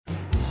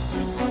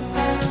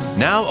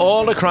Now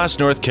all across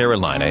North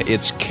Carolina,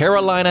 it's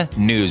Carolina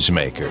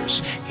Newsmakers.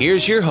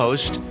 Here's your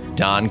host,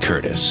 Don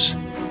Curtis.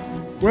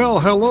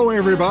 Well, hello,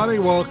 everybody.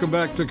 Welcome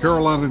back to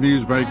Carolina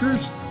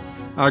Newsmakers.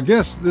 Our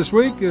guest this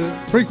week,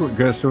 a frequent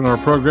guest on our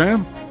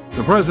program,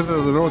 the president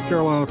of the North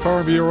Carolina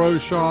Farm Bureau,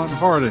 Shawn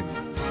Harding.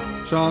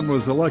 Shawn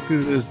was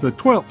elected as the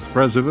 12th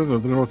president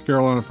of the North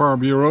Carolina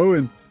Farm Bureau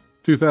in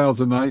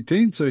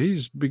 2019, so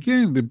he's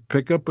beginning to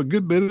pick up a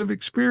good bit of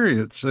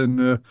experience,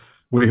 and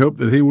we hope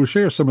that he will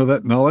share some of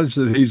that knowledge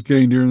that he's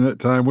gained during that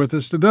time with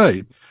us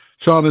today.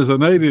 Shawn is a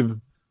native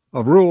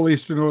of rural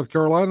eastern North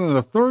Carolina and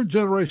a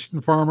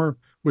third-generation farmer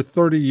with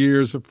 30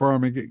 years of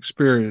farming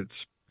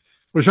experience.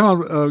 Well,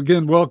 Shawn,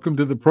 again, welcome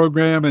to the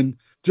program. And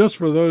just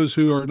for those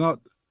who are not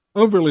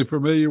overly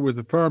familiar with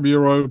the Farm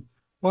Bureau,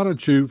 why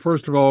don't you,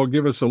 first of all,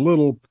 give us a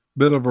little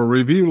bit of a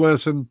review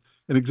lesson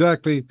in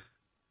exactly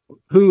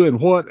who and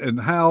what and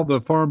how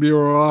the Farm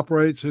Bureau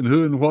operates and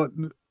who and what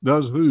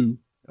does who.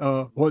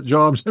 What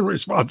jobs and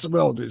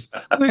responsibilities?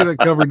 I think that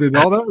covered it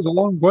all. That was a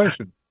long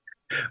question.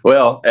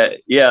 Well,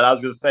 yeah, I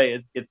was going to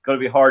say it's going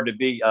to be hard to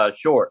be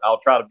short.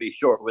 I'll try to be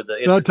short with the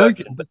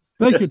introduction.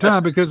 Take your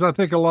time, because I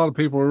think a lot of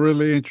people are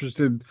really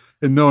interested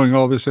in knowing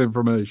all this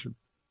information.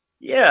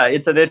 Yeah,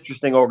 it's an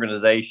interesting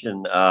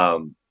organization.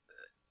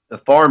 The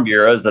Farm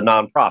Bureau is a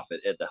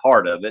nonprofit at the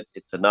heart of it.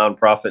 It's a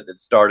nonprofit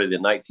that started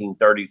in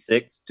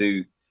 1936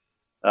 to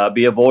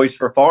be a voice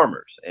for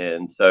farmers,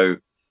 and so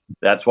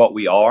that's what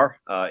we are,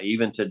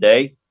 even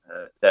today.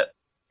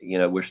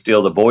 We're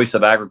still the voice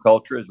of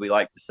agriculture, as we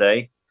like to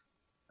say.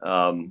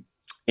 In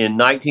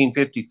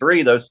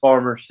 1953, those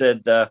farmers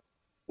said,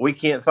 we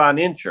can't find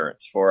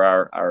insurance for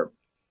our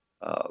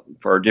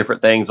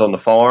different things on the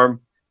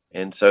farm.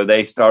 And so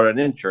they started an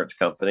insurance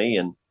company,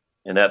 and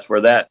that's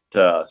where that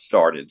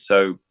started.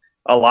 So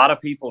a lot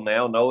of people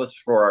now know us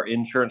for our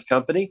insurance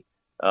company,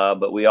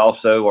 but we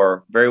also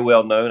are very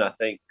well known, I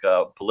think,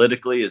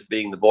 politically, as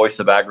being the voice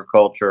of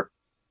agriculture.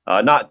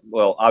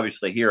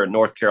 Obviously here in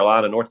North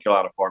Carolina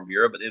Farm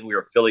Bureau, but then we are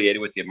affiliated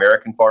with the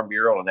American Farm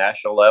Bureau on a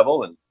national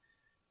level,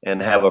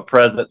 and have a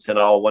presence in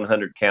all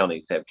 100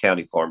 counties, have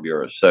county farm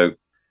bureaus. So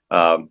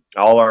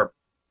all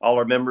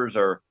our members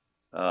are,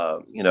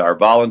 our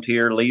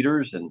volunteer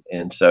leaders,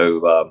 and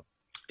so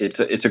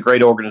it's a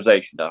great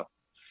organization, Doc.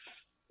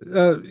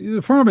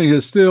 Farming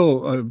is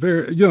still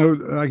very,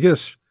 I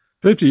guess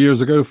 50 years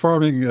ago,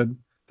 farming and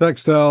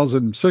textiles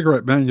and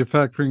cigarette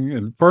manufacturing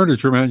and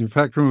furniture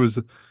manufacturing was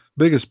the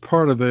biggest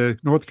part of the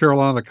North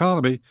Carolina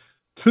economy.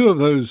 Two of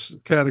those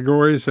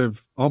categories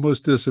have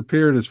almost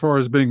disappeared as far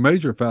as being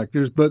major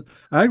factors, but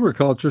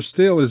agriculture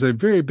still is a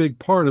very big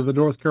part of the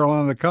North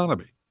Carolina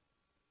economy.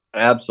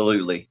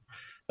 Absolutely.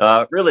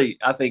 Really,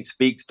 I think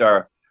speaks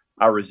to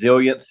our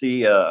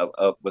resiliency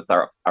with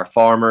our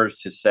farmers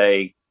to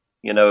say,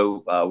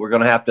 we're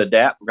going to have to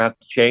adapt. We're going to have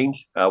to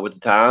change with the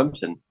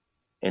times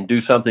and do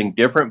something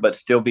different, but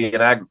still be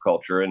in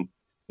agriculture. And,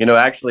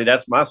 actually,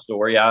 that's my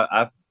story.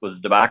 I was a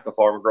tobacco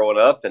farmer growing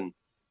up, and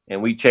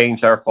we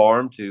changed our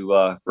farm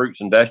to fruits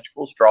and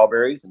vegetables,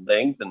 strawberries and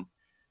things,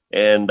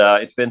 and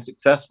it's been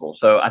successful.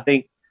 So I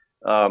think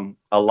a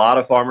lot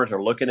of farmers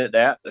are looking at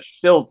that. There's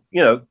still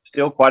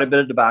quite a bit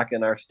of tobacco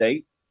in our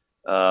state,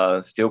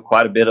 still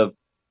quite a bit of,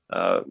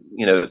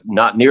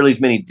 not nearly as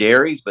many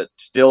dairies, but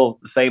still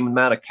the same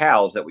amount of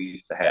cows that we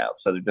used to have.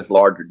 So they're just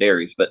larger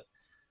dairies. But,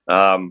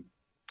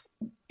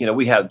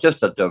 we have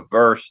just a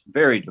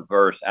very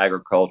diverse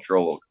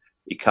agricultural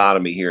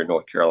economy here in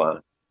North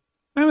Carolina.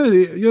 How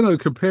many,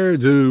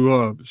 compared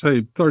to,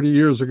 say, 30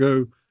 years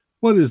ago,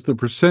 what is the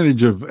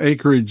percentage of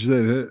acreage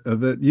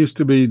that used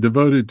to be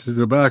devoted to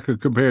tobacco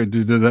compared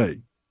to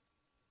today?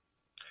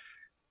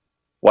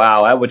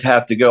 Wow, I would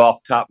have to go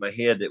off the top of my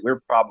head that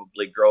we're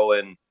probably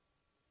growing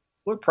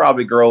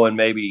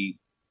maybe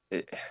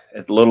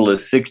as little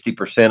as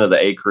 60% of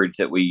the acreage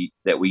that we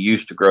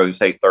used to grow,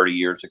 say, 30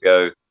 years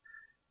ago.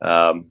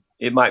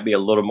 It might be a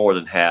little more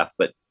than half,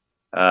 but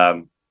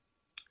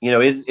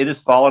it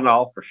has fallen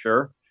off for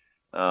sure.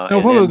 Now,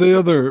 what are the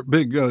other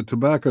big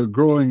tobacco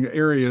growing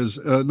areas,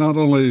 not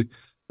only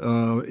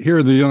here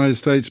in the United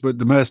States, but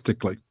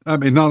domestically? I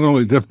mean, not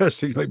only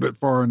domestically, but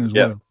foreign as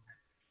well.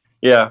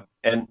 Yeah.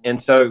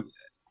 And so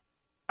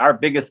our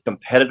biggest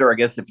competitor, I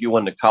guess, if you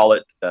wanted to call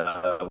it,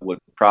 would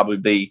probably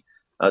be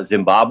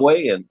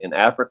Zimbabwe and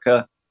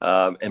Africa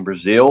and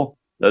Brazil.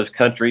 Those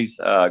countries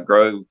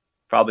grow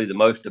probably the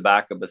most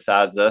tobacco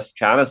besides us.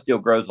 China still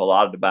grows a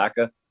lot of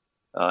tobacco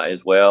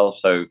as well.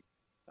 So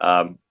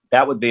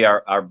that would be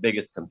our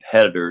biggest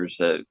competitors.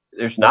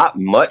 There's not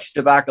much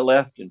tobacco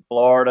left in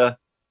Florida,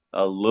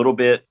 a little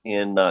bit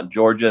in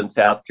Georgia and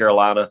South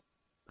Carolina,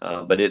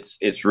 but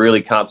it's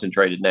really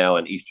concentrated now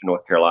in Eastern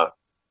North Carolina.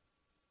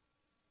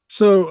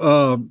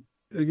 So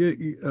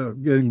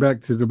getting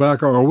back to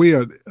tobacco, are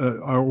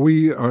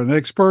we an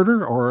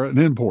exporter or an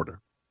importer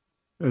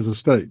as a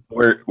state?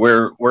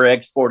 We're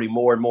exporting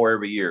more and more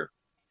every year,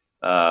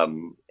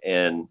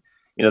 and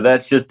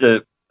that's just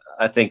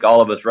I think all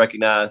of us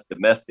recognize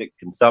domestic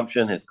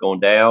consumption has gone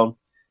down.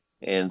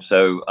 And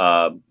so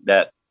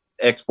that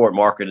export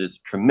market is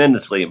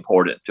tremendously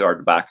important to our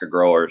tobacco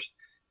growers.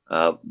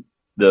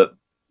 the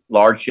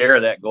large share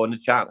of that going to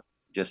China.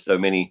 Just so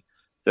many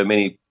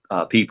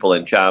people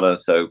in China.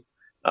 So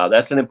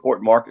that's an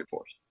important market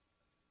for us.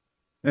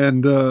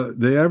 And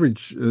the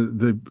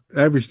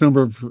average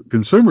number of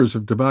consumers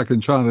of tobacco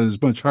in China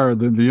is much higher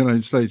than the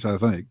United States, I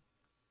think.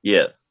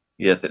 Yes,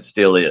 it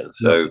still is.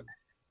 So,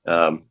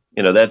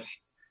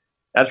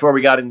 that's where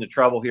we got into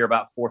trouble here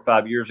about 4 or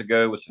 5 years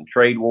ago with some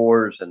trade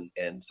wars,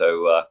 and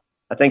so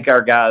I think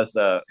our guys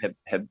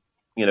have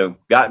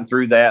gotten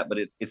through that, but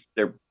it's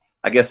they're,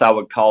 I guess I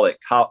would call it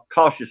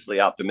cautiously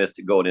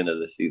optimistic going into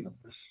this season.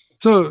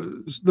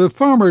 So the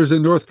farmers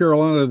in North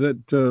Carolina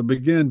that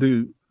began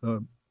to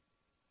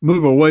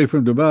move away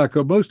from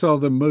tobacco, most of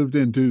them moved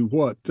into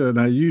what?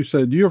 Now, you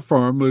said your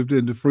farm moved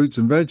into fruits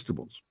and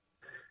vegetables.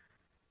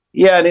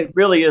 Yeah, and it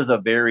really is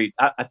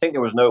I think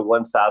there was no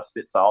one size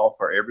fits all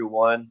for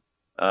everyone.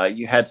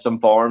 You had some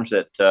farms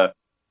that,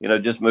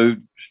 just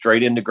moved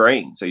straight into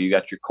grain. So you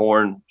got your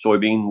corn,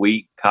 soybean,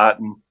 wheat,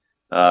 cotton,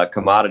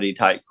 commodity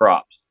type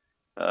crops.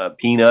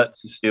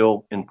 Peanuts is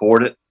still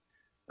important.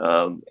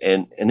 And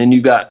then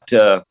you got,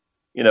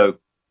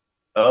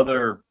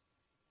 other,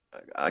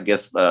 I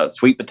guess,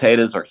 sweet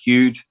potatoes are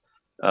huge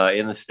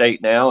in the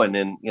state now. And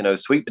then,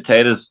 sweet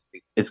potatoes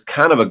is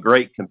kind of a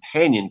great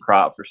companion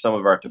crop for some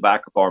of our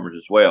tobacco farmers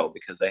as well,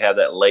 because they have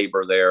that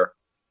labor there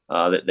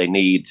that they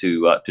need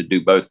to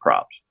do both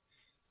crops.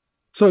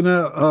 So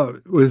now,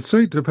 with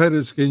sweet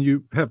potatoes, can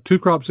you have 2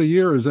 crops a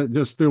year, or is that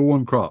just still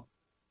one crop?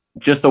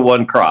 Just the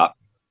one crop,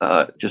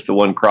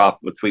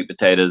 with sweet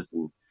potatoes.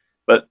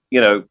 But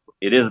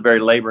it is a very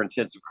labor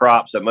intensive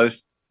crop. So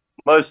most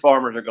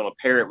farmers are going to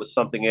pair it with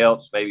something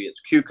else. Maybe it's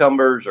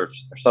cucumbers or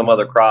some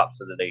other crop,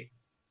 so that they,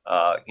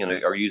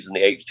 are using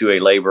the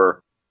H2A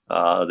labor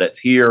that's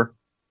here,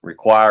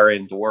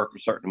 requiring to work a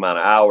certain amount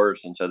of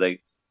hours. And so they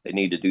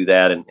need to do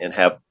that and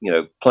have,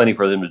 plenty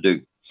for them to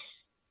do.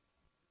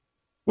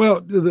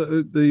 Well,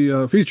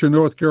 the feature in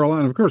North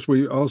Carolina, of course,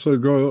 we also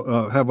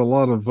have a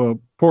lot of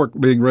pork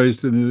being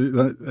raised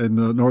in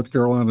North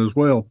Carolina as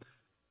well.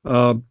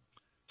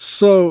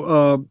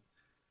 So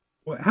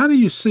how do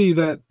you see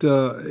that?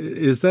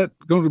 Is that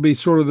going to be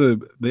sort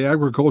of the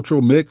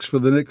agricultural mix for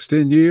the next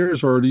 10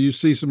 years, or do you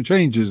see some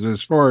changes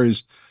as far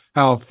as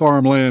how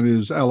farmland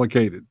is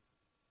allocated?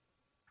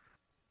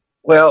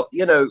 Well,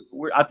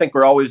 I think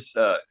we're always,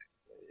 at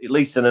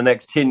least in the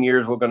next 10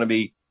 years, we're going to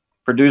be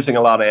producing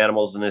a lot of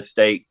animals in this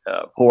state.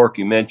 Pork,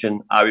 you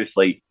mentioned,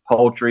 obviously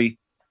poultry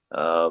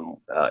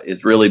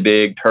is really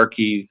big,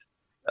 turkeys.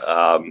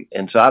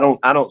 And so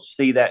I don't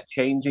see that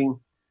changing.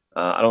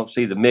 I don't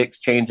see the mix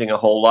changing a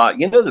whole lot.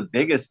 The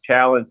biggest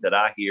challenge that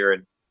I hear,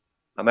 and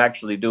I'm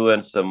actually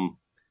doing some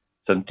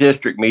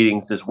district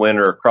meetings this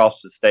winter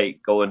across the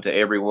state, going to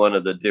every one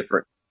of the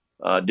different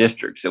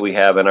districts that we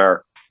have in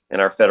our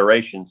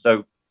federation.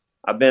 So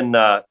I've been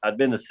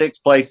to 6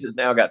 places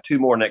now, got 2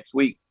 more next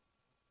week.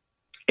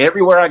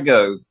 Everywhere I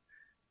go,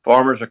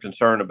 farmers are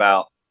concerned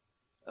about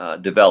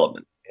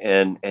development,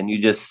 and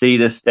you just see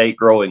this state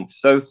growing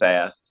so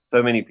fast.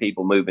 So many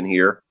people moving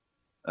here.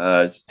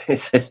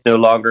 It's no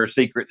longer a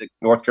secret that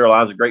North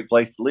Carolina is a great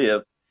place to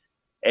live,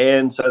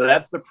 and so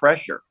that's the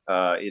pressure.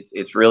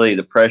 It's really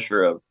the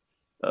pressure of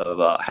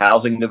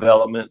housing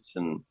developments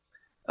and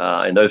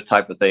those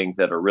type of things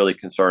that are really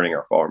concerning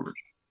our farmers.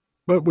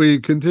 But we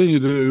continue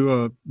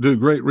to do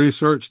great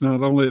research,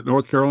 not only at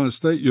North Carolina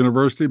State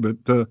University, but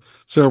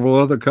several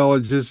other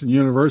colleges and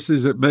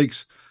universities. That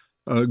makes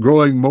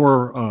growing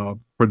more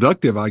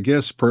productive, I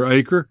guess, per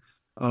acre.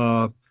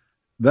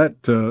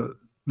 That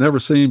never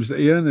seems to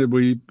end, and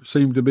we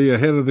seem to be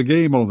ahead of the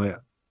game on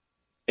that.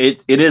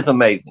 It is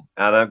amazing,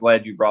 and I'm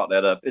glad you brought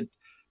that up.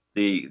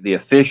 The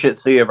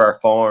efficiency of our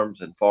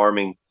farms and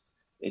farming,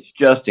 it's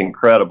just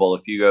incredible.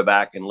 If you go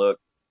back and look,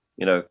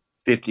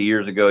 50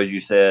 years ago, as you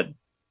said,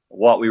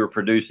 what we were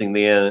producing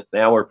then,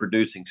 now we're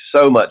producing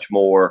so much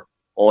more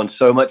on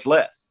so much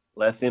less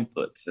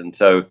inputs. And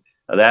so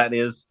that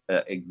is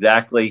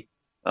exactly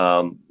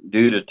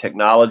due to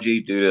technology,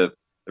 due to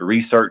the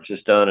research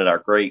that's done at our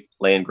great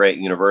land grant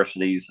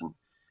universities.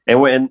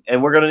 And we're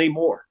going to need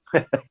more.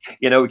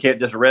 We can't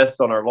just rest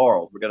on our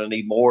laurels. We're going to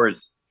need more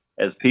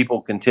as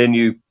people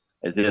continue,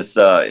 as this,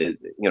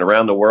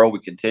 around the world, we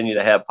continue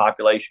to have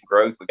population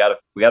growth. We got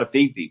to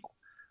feed people.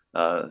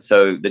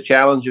 So the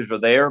challenges are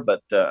there,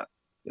 but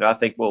I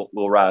think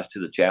we'll rise to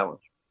the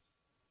challenge.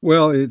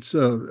 Well, it's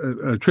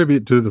a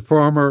tribute to the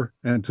farmer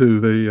and to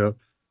the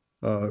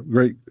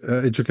great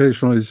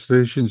educational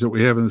institutions that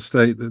we have in the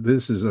state that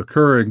this is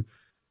occurring.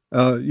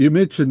 You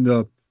mentioned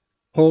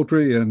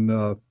poultry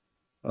and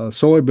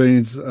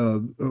soybeans.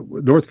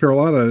 North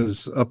Carolina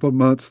is up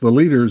amongst the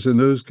leaders in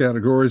those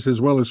categories, as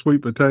well as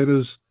sweet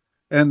potatoes.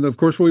 And of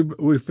course,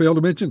 we failed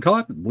to mention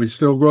cotton. We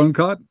still growing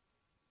cotton.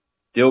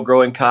 Still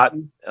growing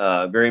cotton,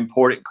 very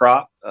important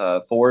crop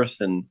for us.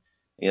 And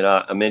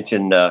I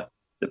mentioned the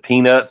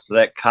peanuts. So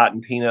that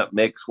cotton peanut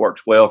mix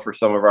works well for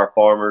some of our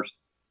farmers.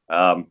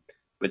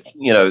 But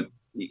then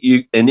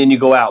you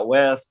go out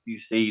west, you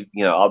see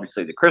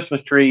obviously the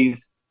Christmas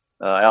trees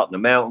out in the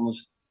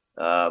mountains.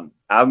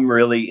 I'm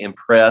really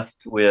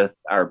impressed with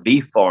our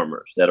beef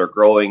farmers that are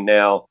growing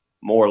now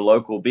more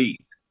local beef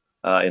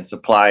and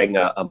supplying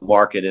a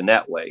market in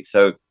that way.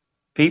 So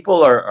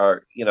people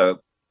are,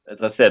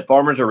 as I said,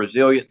 farmers are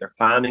resilient. They're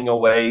finding a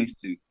ways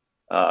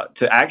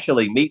to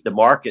actually meet the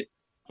market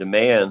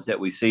demands that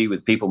we see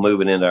with people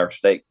moving into our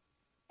state.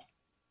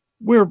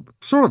 We're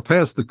sort of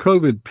past the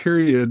COVID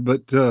period,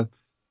 but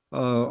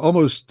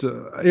almost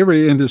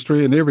every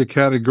industry and every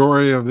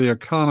category of the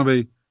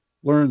economy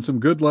learned some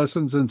good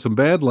lessons and some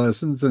bad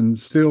lessons and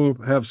still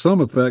have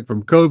some effect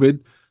from COVID.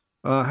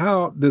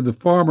 How did the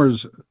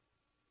farmers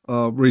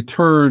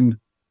return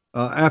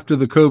after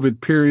the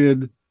COVID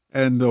period,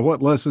 and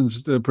what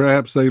lessons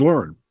perhaps they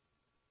learned?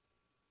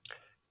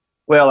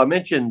 Well, I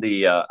mentioned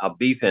the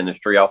beef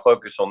industry. I'll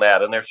focus on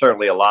that. And there's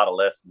certainly a lot of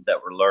lessons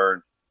that were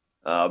learned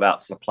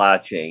about supply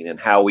chain and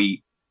how I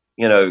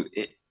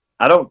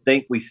don't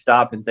think we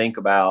stop and think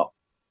about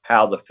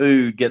how the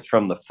food gets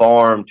from the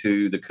farm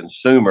to the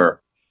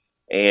consumer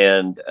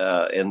and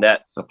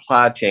that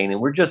supply chain.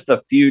 And we're just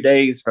a few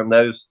days from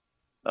those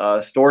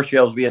store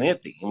shelves being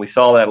empty. And we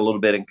saw that a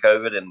little bit in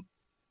COVID,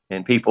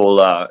 and people,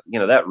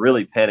 that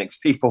really panics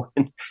people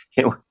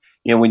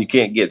when you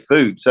can't get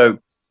food. So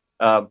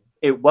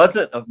it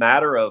wasn't a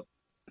matter of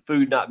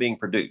food not being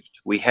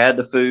produced. We had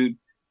the food,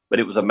 but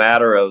it was a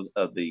matter of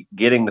the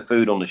getting the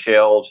food on the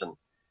shelves.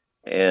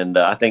 And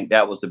I think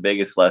that was the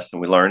biggest lesson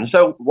we learned. And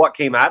so what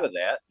came out of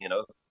that,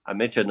 I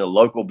mentioned the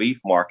local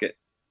beef market.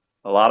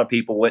 A lot of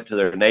people went to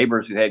their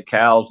neighbors who had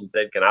cows and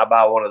said, "Can I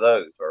buy one of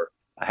those or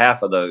a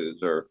half of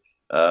those or,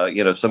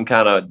 some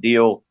kind of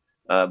deal,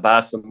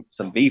 buy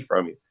some beef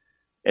from you."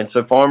 And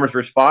so farmers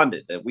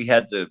responded, and we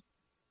had to,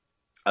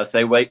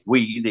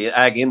 the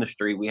ag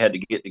industry, we had to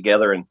get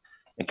together and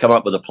come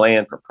up with a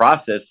plan for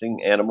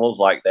processing animals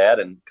like that.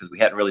 And because we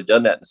hadn't really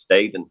done that in the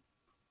state.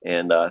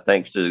 And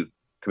thanks to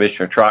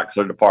Commissioner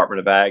Troxler, Department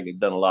of Ag, they've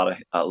done a lot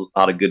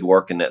of good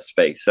work in that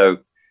space. So,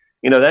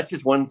 that's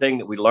just one thing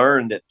that we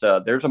learned,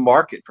 that there's a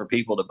market for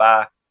people to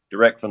buy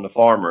direct from the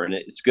farmer, and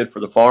it's good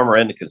for the farmer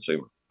and the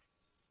consumer.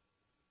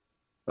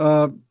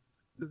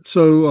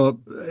 So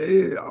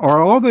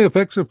are all the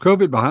effects of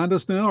COVID behind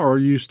us now, or are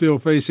you still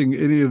facing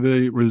any of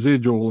the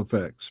residual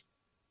effects?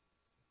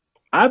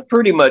 I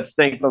pretty much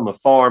think on the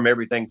farm,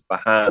 everything's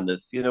behind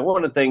us.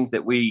 One of the things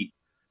that we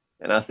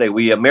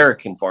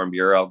American Farm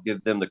Bureau, I'll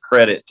give them the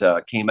credit,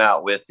 came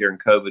out with during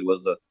COVID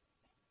was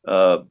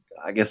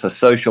a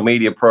social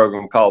media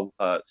program called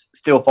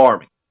Still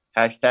Farming,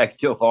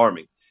 #Still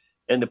Farming.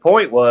 And the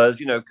point was,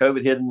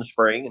 COVID hit in the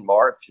spring in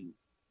March,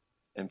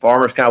 and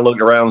farmers kind of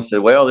looked around and said,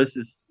 "Well, this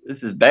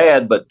is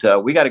bad,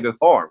 but we got to go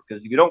farm,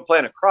 because if you don't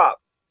plant a crop,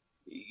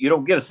 you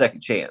don't get a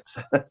second chance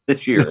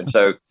this year." And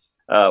so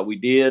we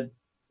did,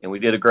 and we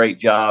did a great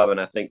job. And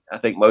I think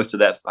most of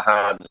that's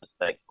behind us,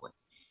 thankfully.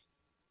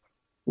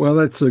 Well,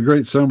 that's a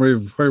great summary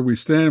of where we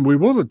stand. We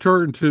want to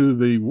turn to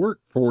the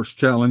workforce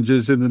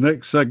challenges in the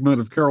next segment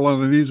of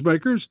Carolina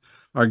Newsmakers.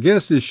 Our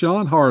guest is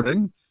Shawn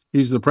Harding.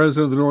 He's the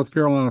president of the North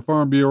Carolina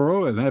Farm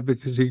Bureau, an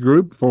advocacy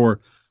group for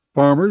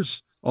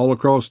farmers all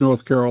across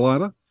North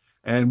Carolina.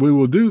 And we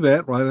will do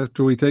that right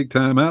after we take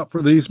time out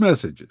for these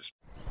messages.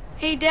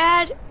 Hey,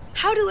 Dad,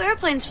 how do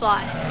airplanes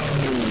fly?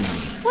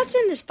 What's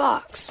in this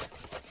box?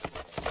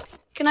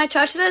 Can I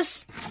touch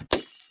this?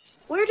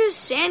 Where does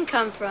sand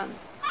come from?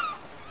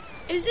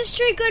 Is this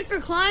tree good for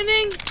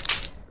climbing?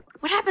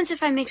 What happens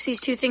if I mix these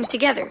two things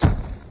together?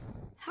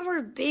 How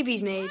are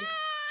babies made?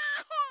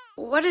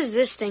 What does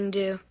this thing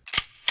do?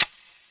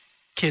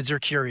 Kids are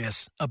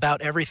curious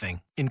about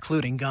everything,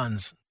 including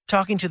guns.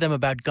 Talking to them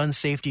about gun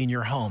safety in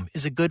your home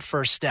is a good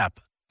first step,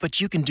 but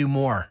you can do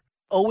more.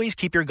 Always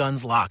keep your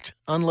guns locked,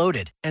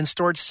 unloaded, and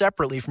stored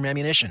separately from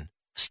ammunition.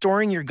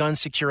 Storing your guns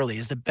securely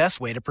is the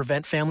best way to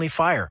prevent family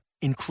fire,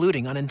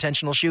 including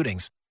unintentional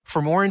shootings.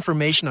 For more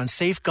information on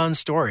safe gun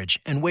storage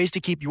and ways to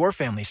keep your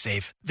family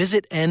safe,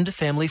 visit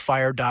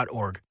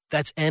endfamilyfire.org.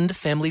 That's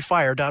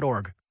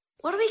endfamilyfire.org.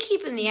 What do we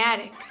keep in the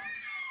attic?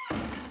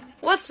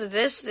 What's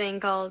this thing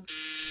called?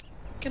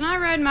 Can I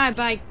ride my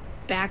bike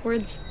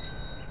backwards?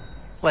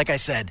 Like I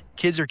said,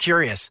 kids are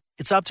curious.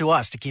 It's up to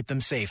us to keep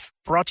them safe.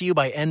 Brought to you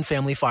by End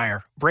Family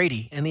Fire,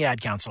 Brady, and the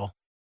Ad Council.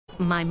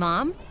 My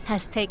mom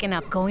has taken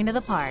up going to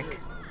the park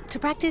to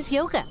practice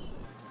yoga.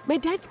 My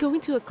dad's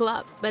going to a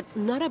club, but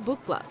not a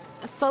book club,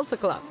 a salsa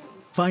club.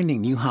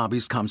 Finding new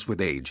hobbies comes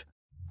with age.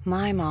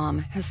 My mom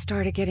has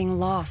started getting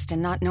lost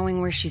and not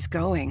knowing where she's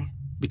going.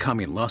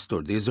 Becoming lost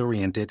or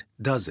disoriented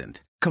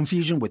doesn't.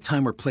 Confusion with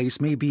time or place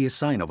may be a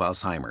sign of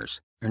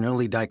Alzheimer's. An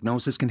early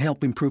diagnosis can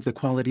help improve the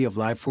quality of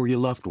life for your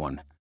loved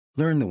one.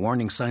 Learn the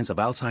warning signs of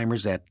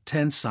Alzheimer's at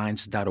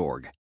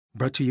 10signs.org.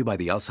 Brought to you by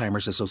the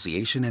Alzheimer's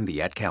Association and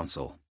the Ad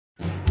Council.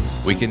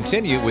 We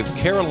continue with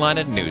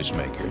Carolina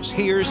Newsmakers.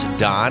 Here's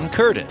Don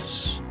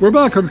Curtis. We're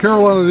back on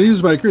Carolina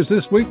Newsmakers.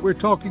 This week we're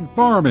talking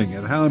farming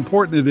and how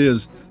important it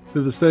is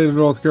to the state of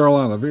North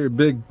Carolina, a very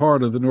big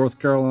part of the North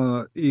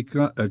Carolina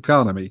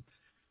economy.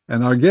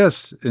 And our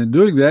guest in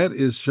doing that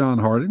is Shawn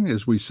Harding,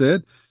 as we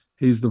said.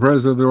 He's the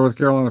president of the North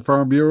Carolina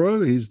Farm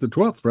Bureau. He's the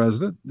 12th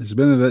president. He's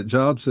been in that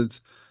job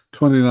since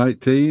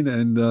 2019,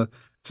 and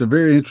it's a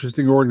very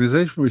interesting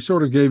organization. We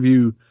sort of gave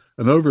you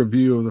an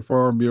overview of the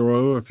Farm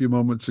Bureau a few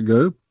moments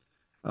ago,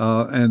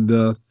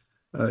 and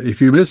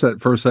if you missed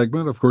that first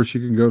segment, of course,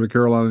 you can go to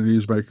Carolina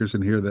Newsmakers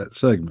and hear that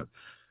segment.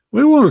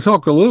 We want to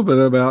talk a little bit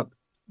about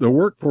the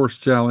workforce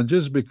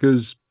challenges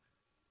because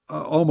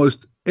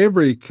almost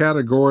every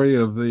category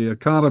of the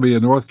economy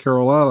in North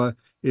Carolina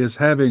is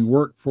having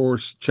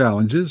workforce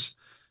challenges.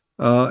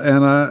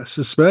 And I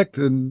suspect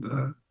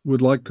and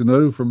would like to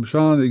know from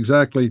Shawn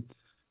exactly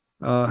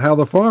how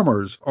the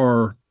farmers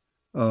are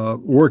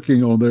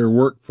working on their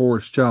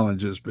workforce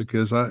challenges,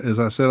 because as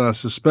I said, I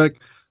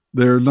suspect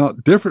they're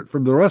not different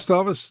from the rest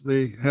of us.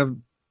 They have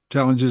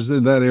challenges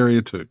in that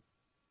area too.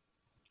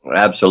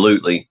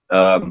 Absolutely.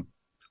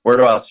 Where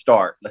do I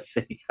start? Let's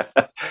see.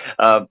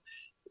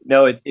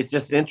 No, it's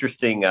just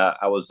interesting.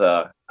 I was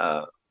on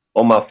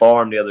my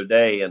farm the other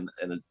day, and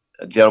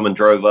a gentleman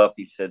drove up.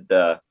 He said,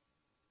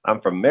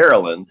 "I'm from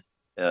Maryland,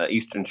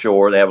 Eastern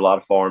Shore. They have a lot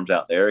of farms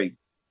out there."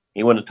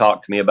 He wanted to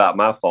talk to me about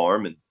my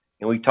farm, and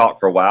we talked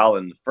for a while.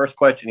 And the first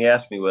question he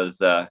asked me was,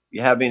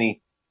 "You have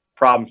any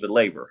problems with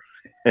labor?"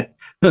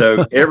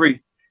 So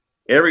every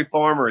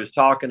farmer is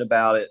talking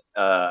about it.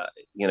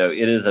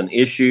 It is an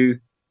issue.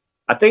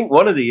 I think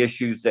one of the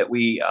issues that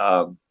we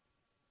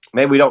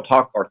maybe we don't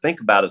talk or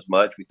think about as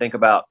much. We think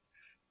about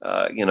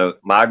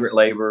migrant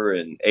labor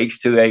and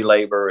H-2A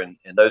labor and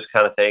those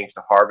kind of things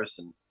to harvest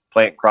and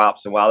plant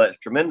crops. And while that's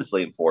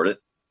tremendously important,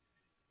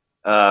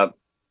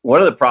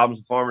 one of the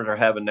problems farmers are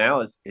having now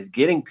is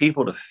getting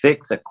people to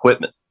fix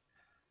equipment.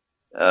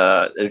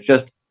 There's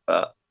just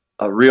a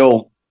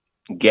real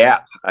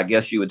gap, I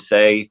guess you would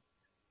say,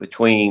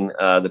 between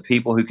the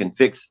people who can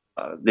fix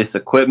this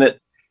equipment.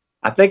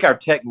 I think our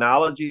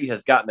technology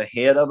has gotten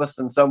ahead of us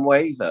in some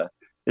ways.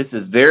 This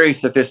is very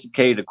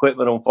sophisticated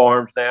equipment on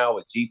farms now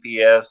with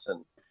GPS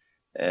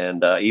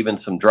and even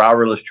some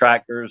driverless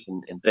tractors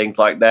and things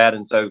like that.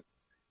 And so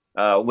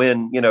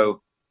when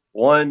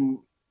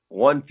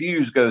one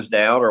fuse goes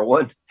down or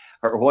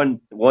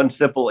one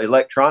simple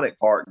electronic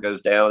part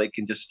goes down, it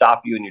can just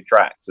stop you in your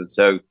tracks. And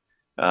so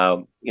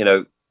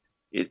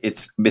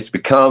it's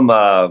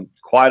become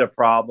quite a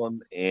problem.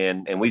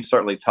 And we've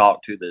certainly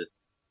talked to the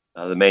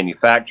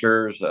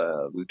manufacturers.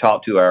 We've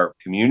talked to our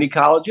community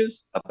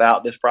colleges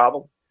about this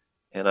problem,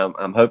 and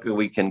I'm hoping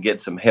we can get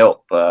some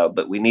help.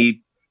 But we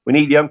need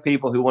young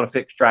people who want to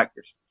fix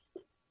tractors.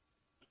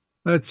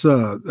 That's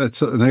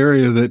an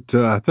area that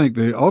I think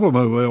the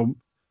automobile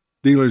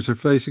dealers are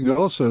facing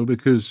also,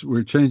 because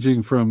we're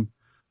changing from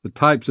the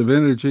types of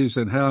energies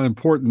and how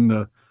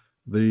important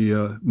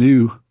the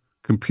new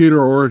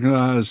computer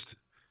organized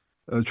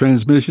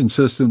transmission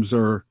systems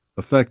are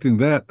affecting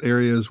that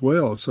area as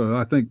well. So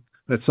I think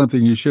that's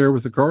something you share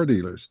with the car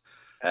dealers.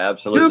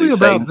 Absolutely. Tell me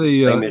about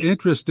the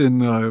interest in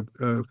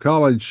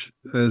college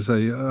as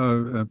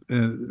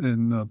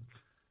in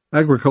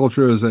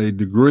agriculture as a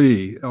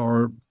degree.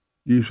 Are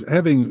you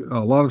having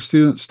a lot of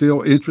students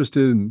still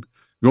interested in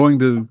going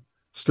to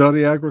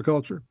study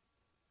agriculture?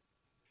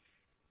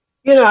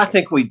 I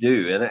think we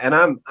do, and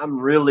I'm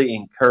really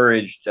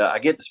encouraged. I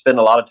get to spend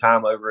a lot of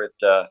time over at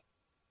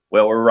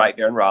we're right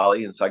there in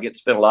Raleigh, and so I get to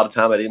spend a lot of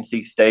time at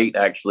NC State.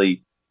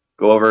 Actually,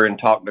 go over and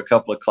talk to a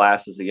couple of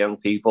classes of young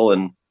people,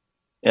 and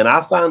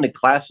I find the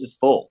classes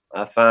full.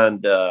 I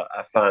find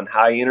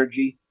high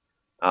energy.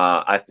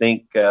 I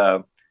think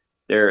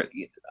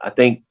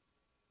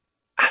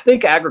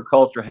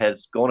agriculture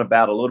has gone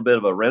about a little bit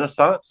of a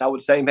renaissance, I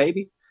would say,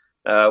 maybe,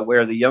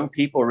 where the young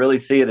people really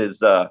see it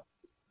as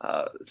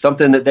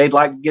something that they'd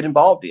like to get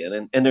involved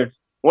in. And there's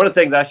one of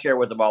the things I share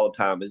with them all the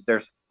time is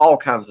there's all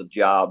kinds of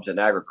jobs in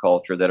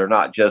agriculture that are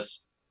not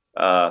just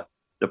the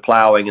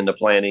plowing and the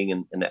planting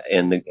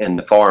and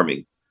the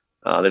farming.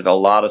 There's a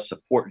lot of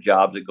support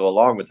jobs that go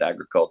along with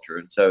agriculture,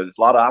 and so there's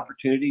a lot of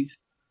opportunities.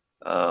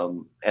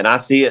 And I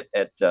see it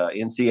at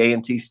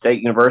NC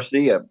State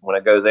University when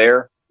I go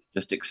there.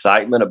 Just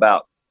excitement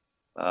about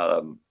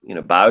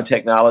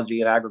biotechnology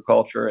and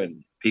agriculture,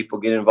 and people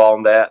get involved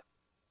in that.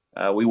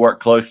 We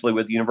work closely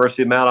with the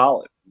University of Mount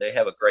Olive. They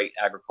have a great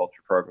agriculture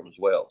program as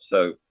well.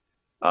 So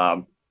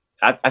I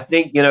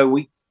think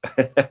we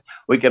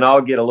we can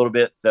all get a little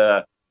bit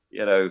I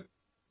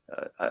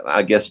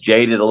guess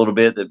jaded a little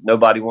bit that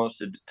nobody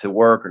wants to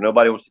work or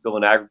nobody wants to go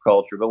in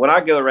agriculture. But when I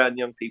go around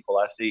young people,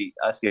 I see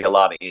a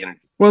lot of energy.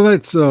 Well,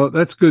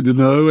 that's good to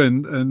know,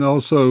 and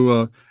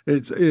also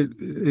it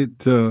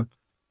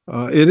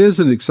is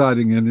an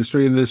exciting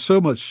industry, and there's so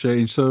much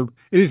change. So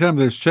anytime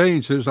there's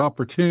change, there's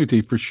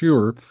opportunity for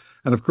sure.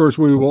 And of course,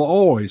 we will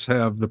always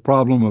have the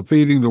problem of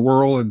feeding the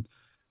world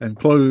and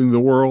clothing the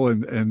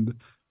world, and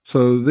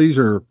so these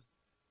are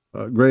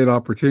great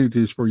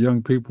opportunities for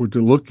young people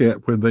to look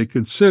at when they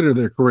consider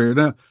their career.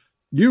 Now,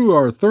 you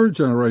are a third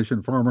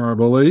generation farmer, I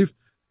believe.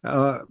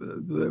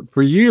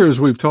 For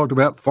years, we've talked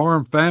about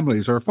farm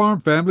families. Are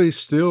farm families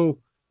still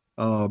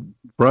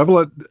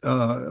prevalent?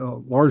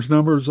 Large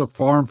numbers of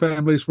farm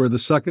families where the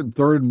second,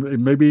 third,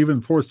 and maybe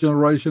even fourth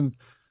generation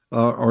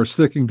are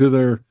sticking to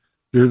their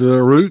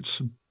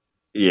roots?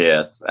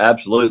 Yes,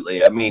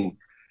 absolutely. I mean,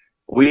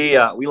 We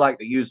like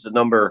to use the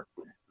number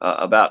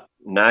about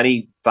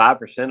 95%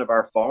 of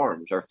our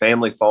farms are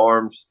family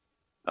farms,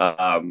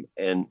 and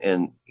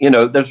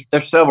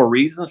there's several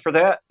reasons for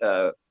that.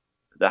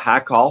 The high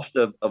cost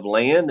of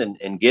land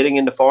and getting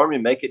into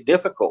farming make it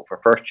difficult for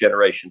first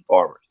generation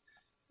farmers.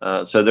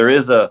 So there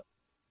is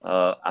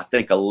I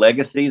think a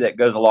legacy that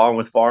goes along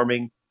with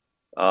farming.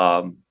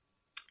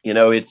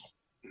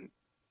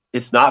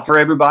 It's not for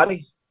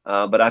everybody,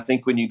 but I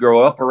think when you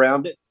grow up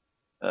around it,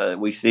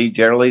 we see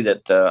generally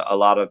that a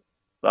lot of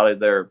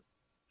their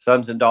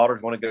sons and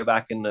daughters want to go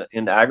back into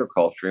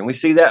agriculture, and we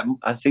see that.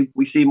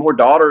 We see more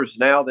daughters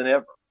now than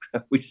ever.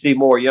 We see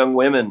more young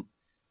women.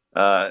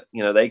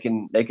 They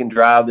can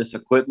drive this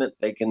equipment.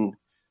 They can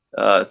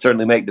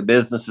certainly make the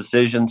business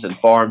decisions and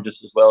farm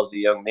just as well as the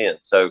young men.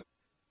 So,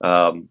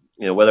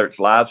 whether it's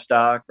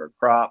livestock or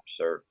crops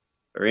or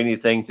any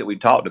things that we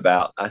talked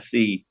about, I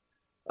see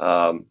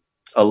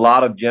a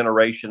lot of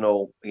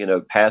generational,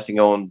 passing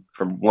on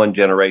from one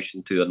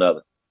generation to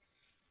another.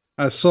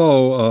 I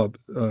saw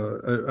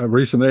a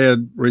recent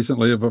ad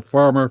recently of a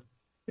farmer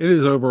in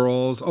his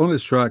overalls on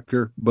his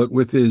tractor, but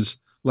with his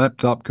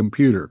laptop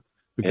computer.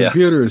 The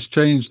computer has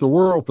changed the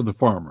world for the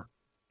farmer.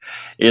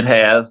 It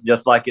has,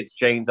 just like it's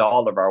changed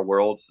all of our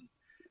worlds.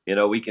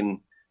 We can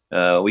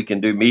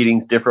do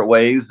meetings different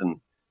ways,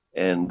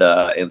 and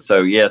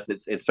so yes,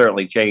 it's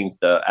certainly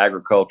changed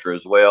agriculture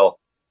as well.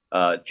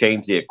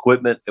 Changed the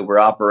equipment that we're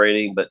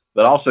operating, but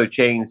also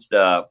changed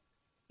the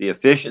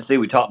efficiency.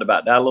 We talked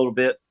about that a little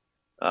bit,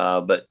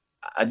 but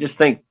I just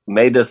think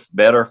made us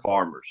better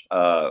farmers.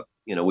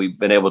 We've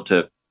been able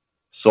to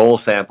soil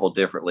sample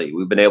differently.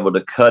 We've been able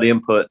to cut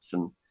inputs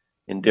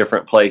in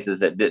different places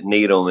that didn't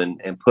need them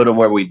and put them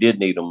where we did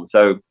need them.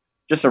 So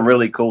just some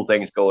really cool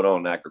things going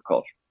on in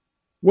agriculture.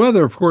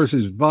 Weather, of course,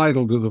 is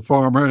vital to the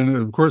farmer. And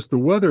of course, the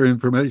weather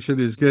information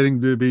is getting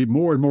to be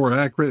more and more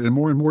accurate and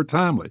more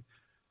timely.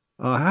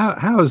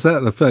 How has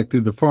that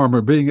affected the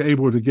farmer being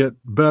able to get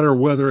better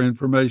weather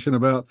information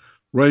about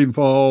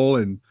rainfall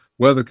and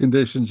weather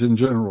conditions in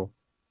general?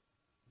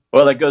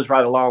 Well, that goes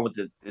right along with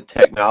the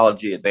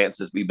technology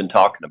advances we've been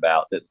talking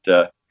about.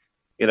 That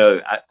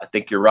I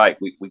think you're right.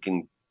 We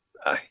can,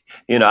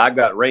 I've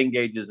got rain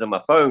gauges in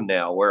my phone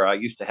now, where I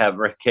used to have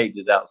rain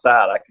gauges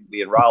outside. I could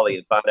be in Raleigh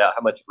and find out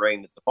how much it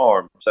rained at the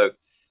farm. So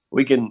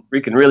we can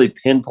really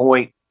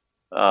pinpoint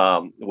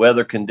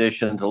weather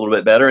conditions a little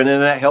bit better, and then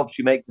that helps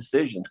you make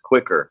decisions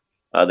quicker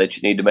that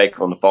you need to make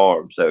on the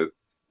farm. So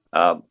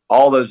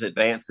all those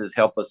advances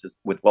help us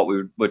with what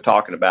we're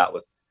talking about,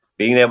 with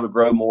being able to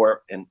grow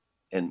more and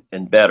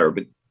better.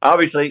 But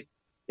obviously,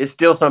 it's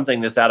still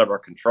something that's out of our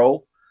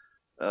control.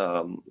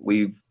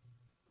 We've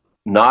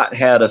not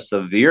had a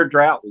severe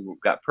drought. We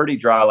got pretty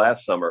dry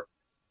last summer,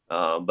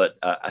 but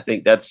I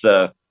think that's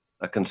a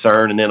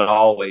concern. And then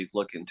always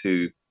looking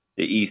to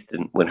the east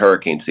and when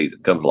hurricane season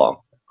comes along.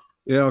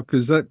 Yeah,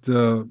 because that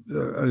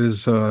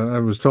is, I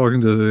was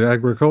talking to the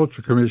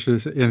Agriculture Commissioner,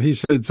 and he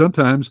said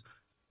sometimes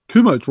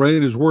too much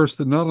rain is worse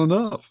than not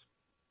enough.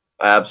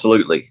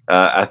 Absolutely.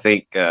 I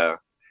think,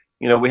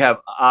 we have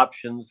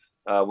options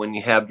when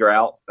you have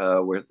drought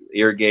with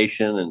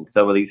irrigation and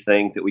some of these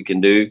things that we can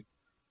do.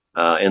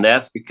 And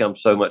that's become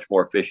so much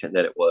more efficient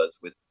than it was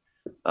with,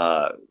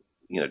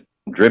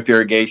 drip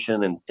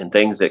irrigation and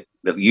things that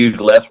use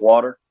less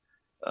water.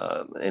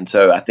 And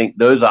so I think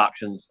those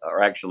options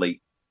are actually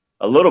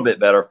a little bit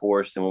better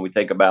for us than when we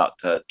think about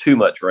too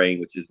much rain,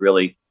 which is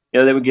really,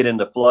 then we get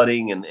into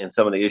flooding and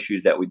some of the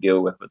issues that we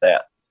deal with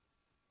that.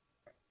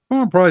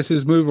 Farm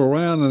prices move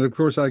around, and of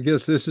course, I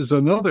guess this is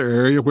another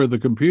area where the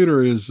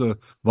computer is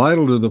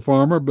vital to the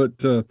farmer. But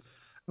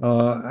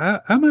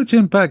how much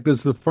impact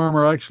does the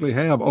farmer actually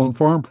have on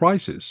farm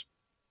prices?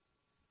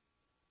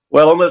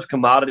 Well, on those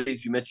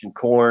commodities, you mentioned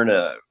corn,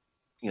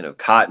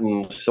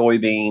 cotton,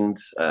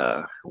 soybeans,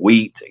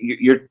 wheat.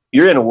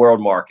 You're in a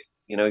world market.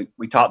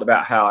 We talked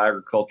about how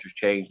agriculture's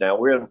changed now.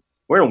 We're in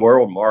a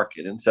world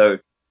market. And so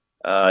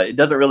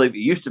it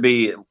used to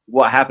be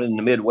what happened in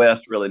the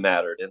Midwest really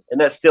mattered. And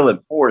that's still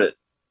important.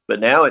 But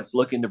now it's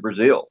looking to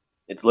Brazil.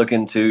 It's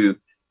looking to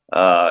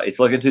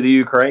the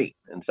Ukraine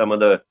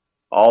and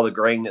all the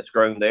grain that's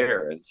grown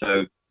there. And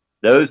so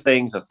those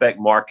things affect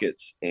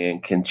markets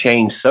and can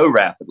change so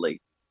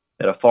rapidly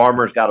that a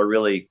farmer's got to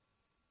really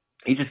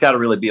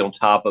be on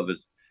top of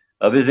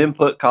his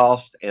input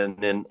costs and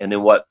then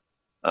what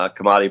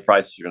commodity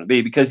prices are going to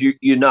be, because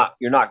you're not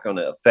going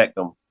to affect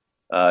them.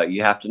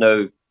 You have to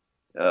know,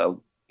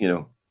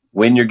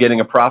 when you're getting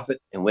a profit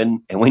and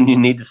when you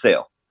need to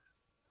sell.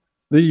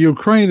 The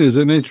Ukraine is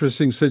an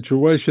interesting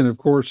situation, of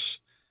course,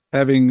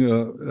 having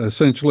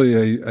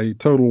essentially a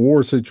total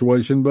war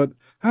situation. But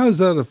how has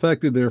that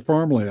affected their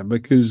farmland?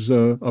 Because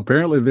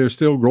apparently they're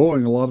still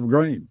growing a lot of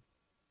grain.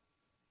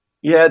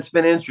 Yeah, it's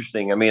been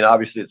interesting. I mean,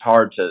 obviously, it's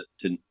hard to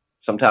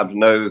sometimes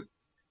know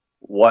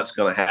what's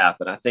going to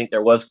happen. I think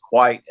there was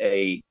quite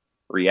a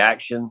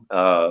reaction.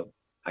 I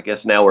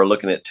guess now we're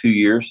looking at 2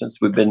 years since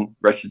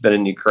Russia's been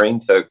in Ukraine.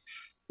 So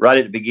right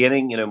at the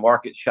beginning,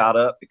 markets shot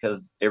up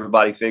because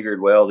everybody figured,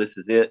 well, this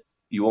is it.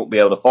 You won't be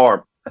able to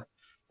farm.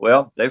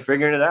 Well, they're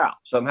figuring it out.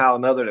 Somehow or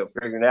another, they're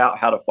figuring out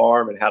how to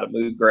farm and how to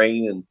move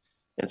grain.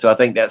 And so I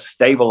think that's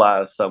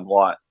stabilized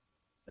somewhat.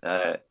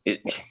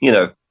 It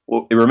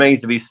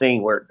remains to be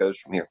seen where it goes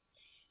from here.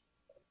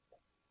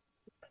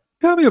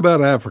 Tell me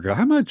about Africa.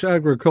 How much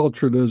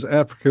agriculture does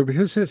Africa,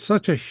 because it's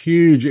such a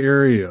huge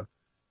area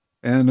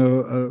and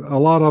a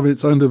lot of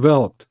it's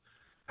undeveloped.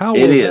 How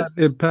will that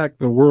impact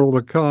the world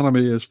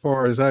economy as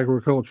far as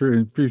agriculture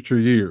in future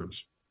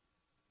years?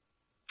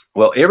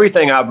 Well,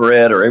 everything I've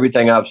read or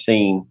everything I've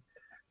seen,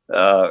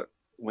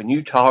 when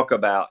you talk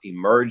about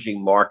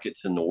emerging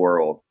markets in the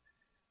world,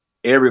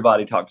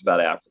 everybody talks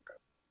about Africa.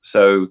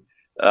 So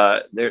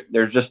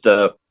there's just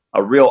a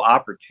real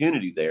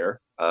opportunity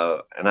there.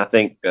 And I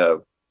think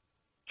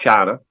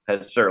China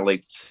has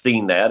certainly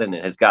seen that and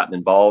has gotten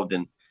involved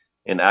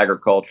in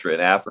agriculture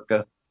in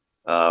Africa.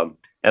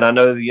 And I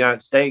know the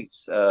United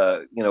States,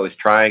 is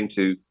trying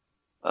to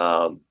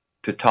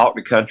talk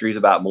to countries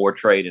about more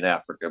trade in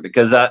Africa,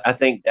 because I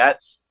think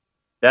that's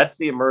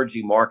the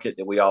emerging market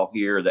that we all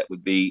hear that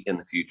would be in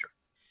the future.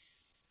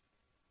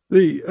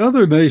 The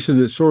other nation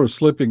that's sort of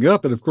slipping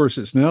up, and of course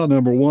it's now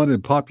number one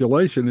in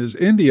population, is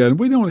India. And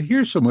we don't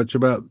hear so much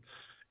about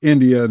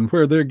India and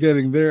where they're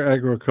getting their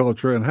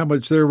agriculture and how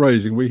much they're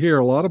raising. We hear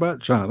a lot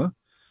about China,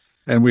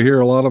 and we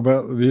hear a lot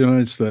about the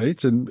United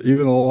States, and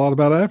even a lot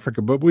about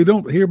Africa, but we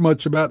don't hear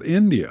much about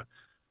India.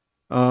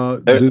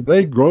 Do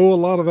they grow a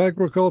lot of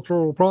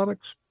agricultural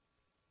products?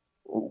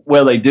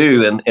 Well, they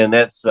do, and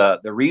that's the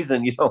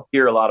reason you don't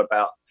hear a lot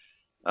about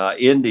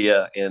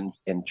India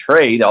and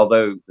trade,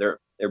 although there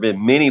have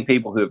been many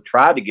people who have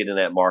tried to get in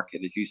that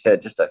market. As you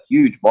said, just a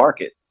huge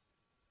market.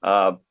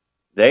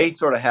 They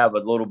sort of have a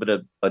little bit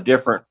of a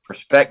different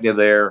perspective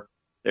there.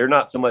 They're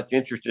not so much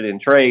interested in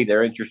trade.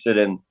 They're interested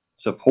in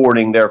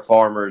supporting their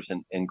farmers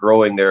and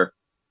growing their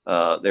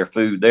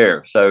food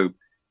there. So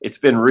it's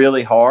been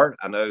really hard.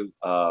 I know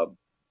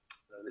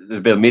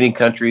there's been many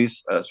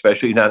countries,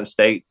 especially the United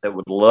States, that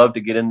would love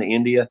to get into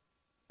India,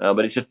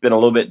 but it's just been a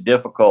little bit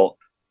difficult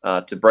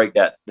to break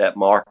that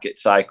market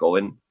cycle.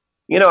 And,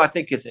 I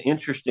think it's an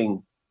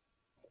interesting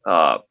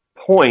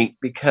point,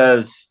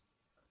 because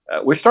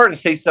we're starting to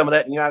see some of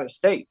that in the United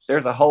States.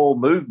 There's a whole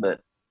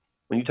movement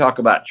when you talk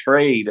about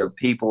trade of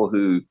people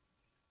who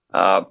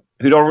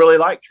don't really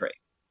like trade,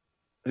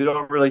 who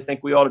don't really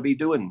think we ought to be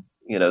doing,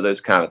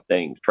 those kind of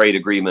things, trade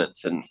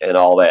agreements and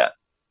all that.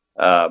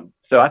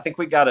 So I think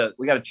we gotta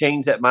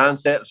change that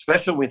mindset,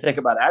 especially when we think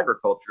about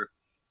agriculture.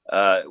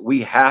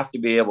 We have to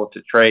be able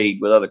to trade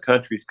with other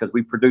countries because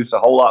we produce a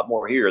whole lot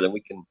more here than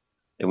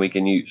we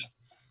can use.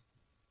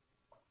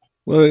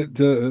 Well,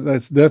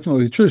 that's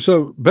definitely true.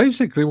 So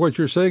basically what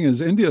you're saying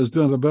is India has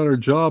done a better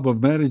job of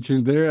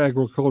managing their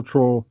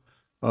agricultural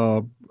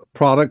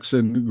products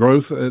and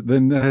growth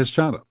than has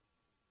China.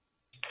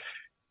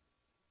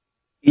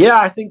 Yeah,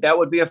 I think that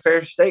would be a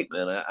fair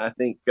statement. I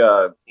think,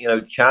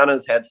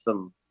 China's had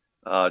some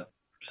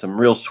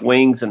real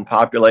swings in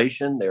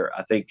population. They're,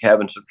 I think,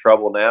 having some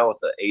trouble now with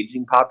the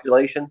aging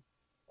population.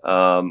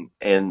 And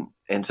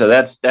so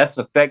that's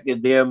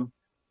affected them.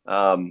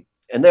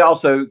 And they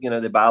also,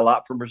 they buy a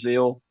lot from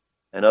Brazil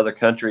and other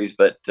countries,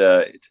 but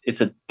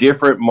it's a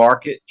different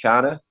market,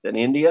 China, than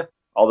India,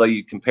 although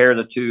you compare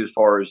the two as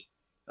far as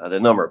the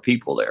number of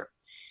people there.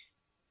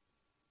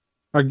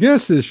 Our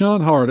guest is Shawn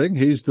Harding.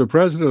 He's the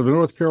president of the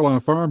North Carolina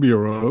Farm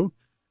Bureau,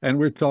 and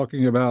we're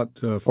talking about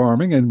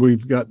farming, and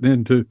we've gotten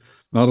into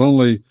not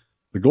only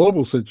the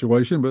global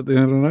situation, but the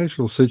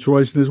international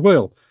situation as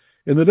well.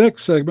 In the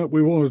next segment,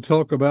 we want to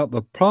talk about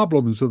the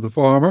problems of the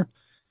farmer,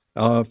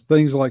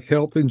 things like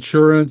health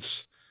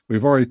insurance.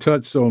 We've already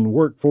touched on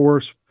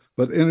workforce,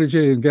 but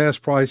energy and gas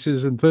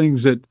prices and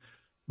things that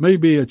may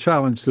be a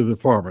challenge to the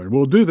farmer. And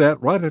we'll do that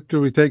right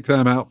after we take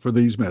time out for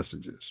these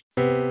messages.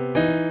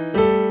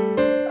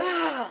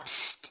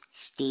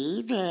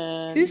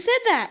 Steven. Who said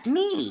that?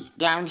 Me,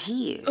 down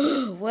here.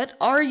 What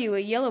are you, a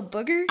yellow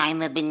booger?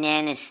 I'm a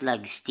banana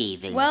slug,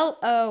 Steven. Well,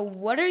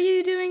 what are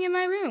you doing in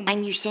my room?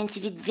 I'm your sense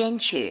of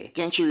adventure.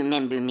 Don't you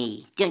remember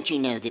me? Don't you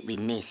know that we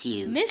miss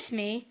you? Miss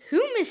me?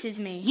 Who misses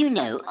me? You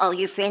know, all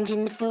your friends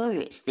in the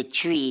forest. The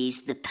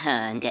trees, the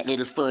pond, that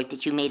little fort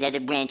that you made out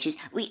of branches.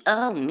 We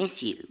all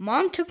miss you.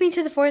 Mom took me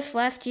to the forest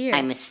last year.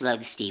 I'm a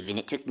slug, Steven.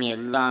 It took me a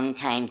long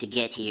time to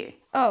get here.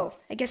 Oh,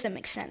 I guess that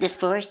makes sense. This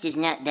forest is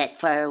not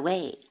that far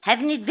away. Have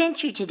an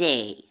adventure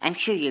today. I'm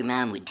sure your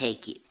mom would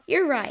take you.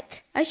 You're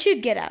right. I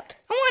should get out.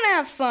 I want to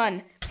have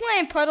fun. Play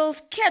in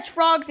puddles, catch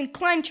frogs, and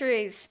climb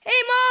trees. Hey,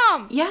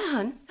 Mom! Yeah,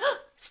 hon?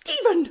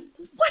 Steven,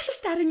 what is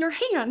that in your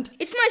hand?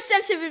 It's my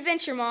sense of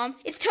adventure, Mom.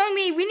 It's telling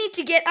me we need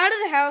to get out of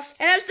the house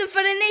and have some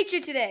fun in nature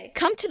today.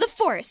 Come to the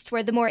forest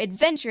where the more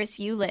adventurous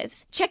you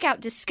lives. Check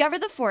out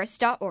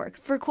discovertheforest.org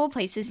for cool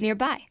places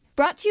nearby.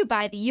 Brought to you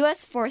by the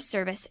U.S. Forest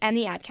Service and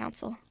the Ad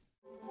Council.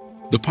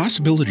 The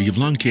possibility of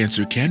lung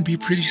cancer can be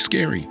pretty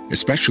scary,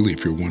 especially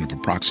if you're one of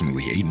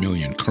approximately 8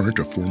 million current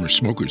or former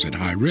smokers at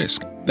high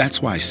risk. That's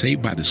why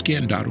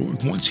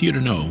SaveByTheScan.org wants you to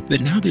know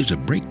that now there's a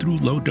breakthrough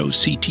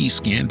low-dose CT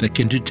scan that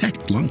can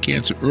detect lung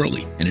cancer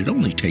early, and it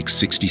only takes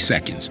 60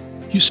 seconds.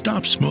 You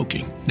stop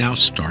smoking. Now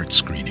start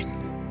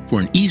screening. For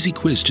an easy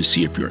quiz to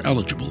see if you're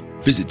eligible,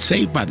 visit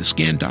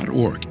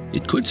SaveByTheScan.org.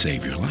 It could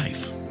save your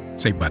life.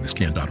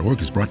 SaveByTheScan.org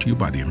is brought to you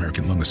by the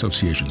American Lung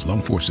Association's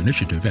Lung Force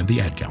Initiative and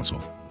the Ad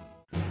Council.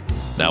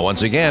 Now,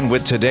 once again,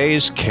 with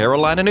today's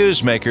Carolina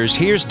Newsmakers,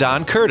 here's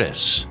Don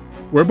Curtis.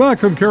 We're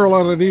back on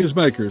Carolina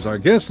Newsmakers. Our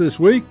guest this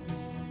week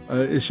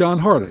is Shawn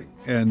Harding,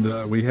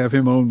 and we have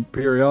him on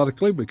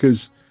periodically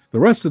because the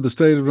rest of the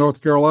state of North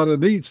Carolina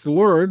needs to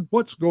learn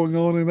what's going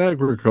on in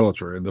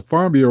agriculture. And the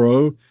Farm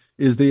Bureau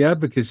is the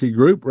advocacy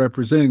group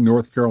representing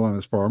North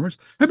Carolina's farmers.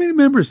 How many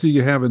members do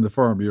you have in the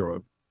Farm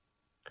Bureau?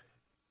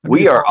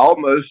 We are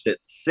almost at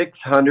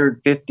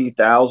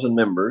 650,000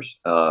 members.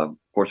 Of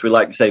course, we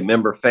like to say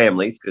member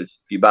families because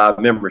if you buy a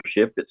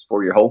membership, it's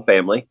for your whole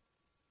family.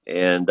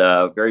 And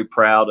very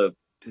proud to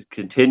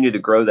continue to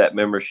grow that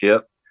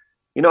membership.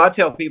 You know, I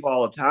tell people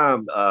all the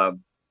time,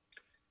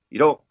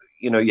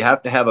 you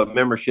have to have a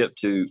membership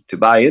to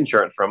buy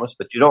insurance from us,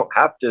 but you don't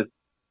have to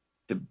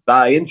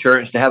buy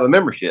insurance to have a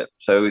membership.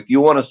 So if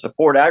you want to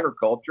support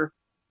agriculture,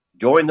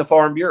 join the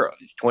Farm Bureau.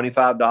 It's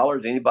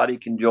 $25. Anybody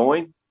can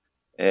join,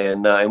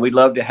 and we'd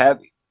love to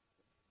have you.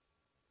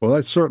 Well,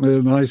 that's certainly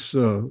a nice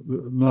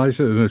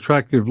and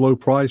attractive low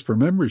price for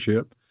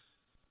membership.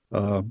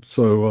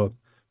 So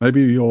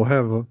maybe you'll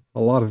have a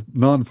lot of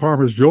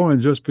non-farmers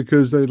join just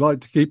because they'd like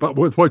to keep up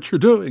with what you're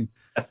doing.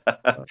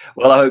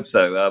 Well, I hope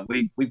so.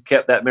 We've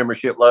kept that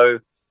membership low,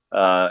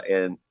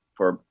 and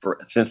for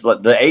since the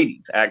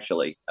 80s,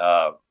 actually. Is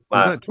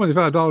that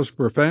 $25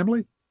 per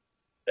family?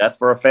 That's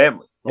for a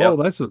family.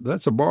 Oh, yep.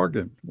 That's a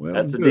bargain. Well,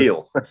 that's good. a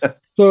deal.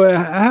 So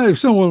if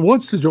someone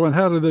wants to join,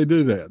 how do they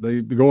do that?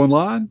 They go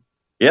online?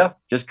 Yeah,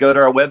 just go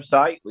to our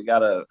website. We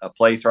got a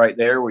place right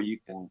there where you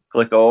can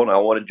click on, I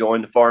want to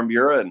join the Farm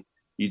Bureau, and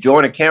you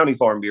join a county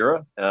Farm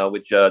Bureau,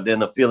 which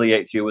then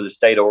affiliates you with a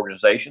state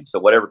organization. So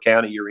whatever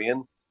county you're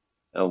in,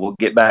 we'll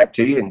get back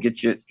to you and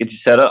get you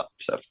set up.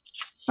 So,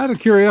 out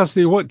of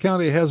curiosity, what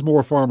county has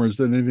more farmers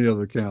than any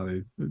other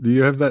county? Do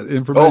you have that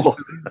information?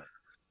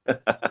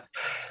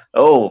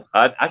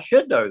 I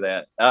should know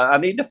that. I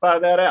need to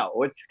find that out.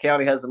 Which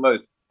county has the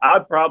most?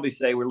 I'd probably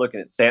say we're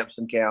looking at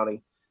Sampson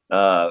County.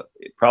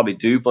 Probably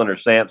Duplin or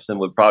Sampson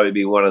would probably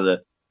be one of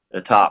the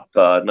top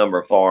number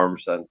of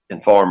farms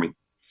in farming.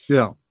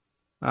 Yeah,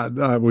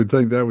 I would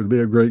think that would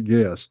be a great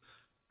guess.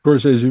 Of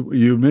course, as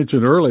you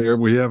mentioned earlier,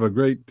 we have a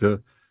great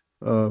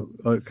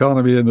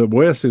economy in the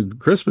West in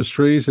Christmas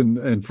trees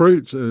and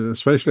fruits,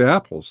 especially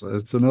apples.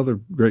 That's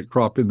another great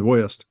crop in the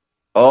West.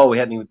 Oh, we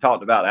hadn't even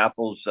talked about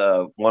apples.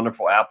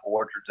 Wonderful apple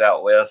orchards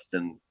out west,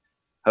 and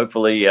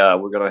hopefully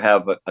we're going to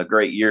have a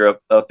great year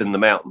up in the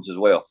mountains as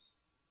well.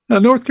 Now,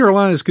 North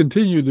Carolina has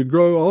continued to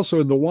grow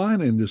also in the wine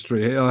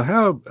industry.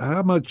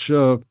 How much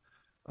do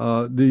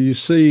you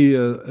see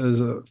as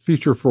a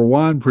future for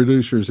wine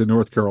producers in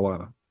North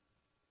Carolina?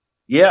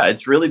 Yeah,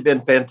 it's really been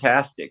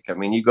fantastic. I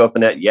mean, you go up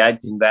in that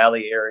Yadkin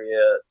Valley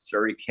area,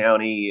 Surrey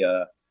County,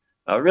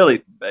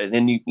 really, and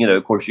then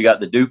of course, you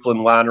got the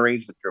Duplin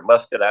wineries with your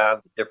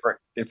muscadines, a different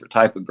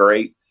type of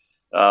grape.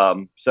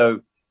 So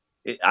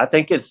I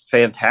think it's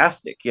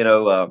fantastic.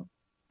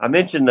 I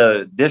mentioned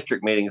the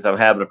district meetings I'm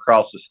having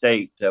across the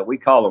state. We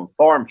call them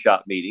farm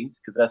shop meetings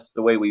because that's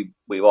the way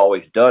we've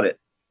always done it.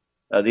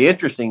 The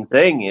interesting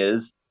thing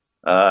is,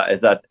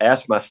 as I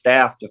asked my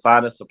staff to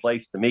find us a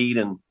place to meet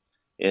in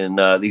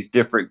these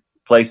different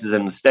places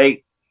in the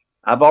state,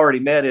 I've already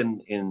met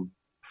in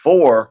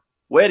 4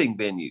 wedding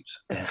venues.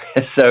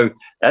 So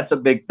that's a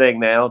big thing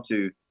now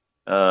to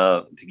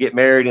get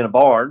married in a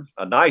barn,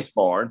 a nice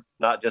barn,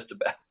 not just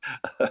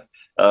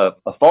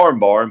a farm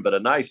barn, but a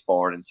nice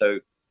barn. And so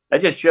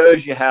that just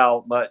shows you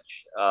how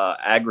much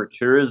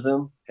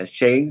agritourism has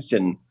changed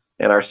in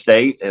our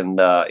state, and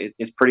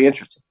it's pretty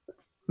interesting.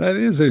 That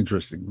is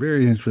interesting,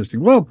 very interesting.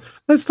 Well,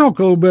 let's talk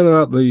a little bit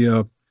about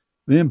the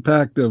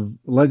impact of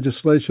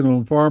legislation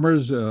on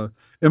farmers.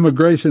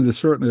 Immigration is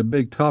certainly a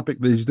big topic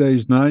these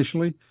days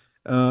nationally.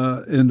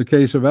 In the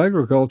case of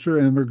agriculture,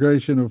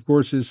 immigration, of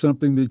course, is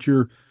something that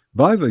you're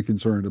vitally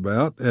concerned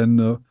about,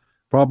 and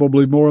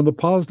probably more on the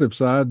positive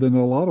side than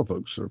a lot of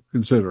folks are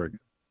considering.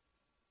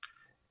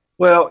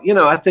 Well,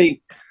 I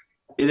think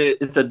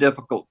it's a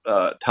difficult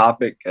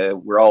topic.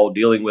 We're all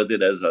dealing with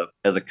it as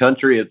a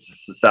country, as a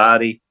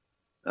society.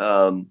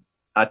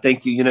 I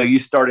think you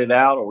started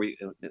out, or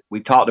we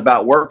talked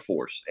about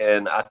workforce,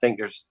 and I think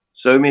there's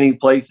so many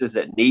places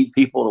that need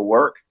people to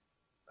work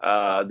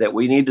that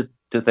we need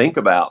to think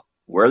about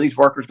where are these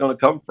workers going to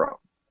come from,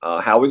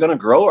 how are we going to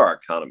grow our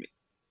economy.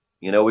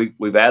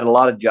 We've added a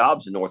lot of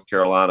jobs in North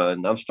Carolina,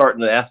 and I'm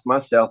starting to ask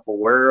myself, well,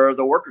 where are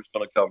the workers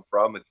going to come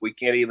from if we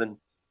can't even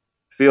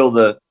fill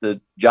the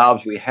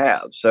jobs we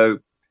have? So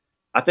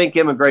I think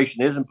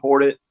immigration is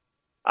important.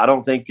 I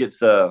don't think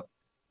it's a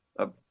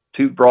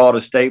too broad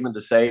a statement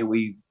to say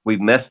we've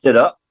messed it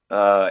up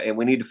and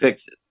we need to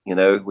fix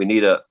it. We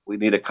need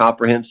a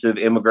comprehensive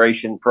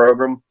immigration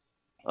program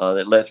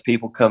that lets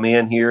people come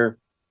in here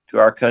to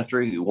our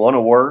country who want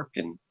to work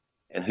and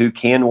who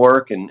can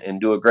work and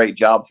do a great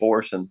job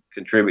for us and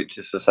contribute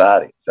to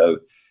society. So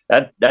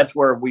that's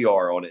where we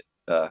are on it.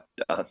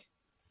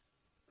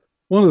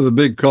 One of the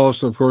big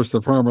costs, of course,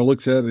 the farmer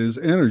looks at is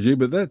energy,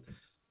 but that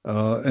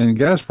and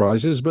gas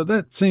prices, but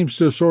that seems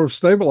to have sort of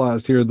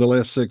stabilized here the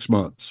last 6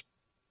 months.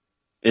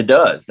 It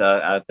does.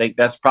 I think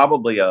that's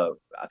probably I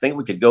think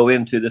we could go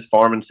into this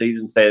farming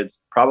season and say it's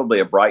probably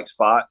a bright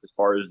spot as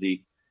far as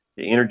the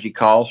energy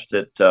costs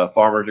that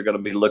farmers are going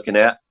to be looking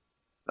at.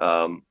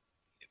 But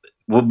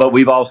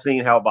we've all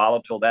seen how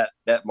volatile that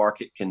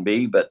market can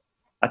be. But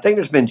I think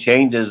there's been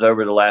changes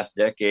over the last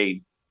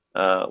decade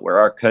where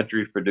our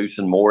country is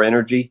producing more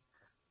energy.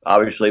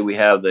 Obviously, we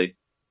have the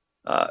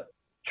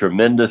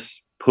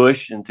tremendous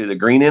push into the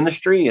green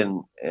industry,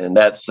 and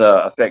that's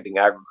affecting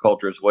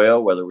agriculture as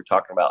well, whether we're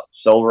talking about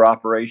solar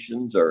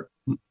operations or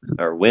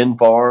wind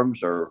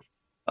farms or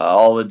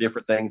all the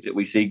different things that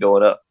we see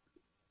going up.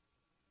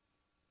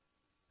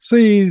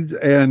 Seed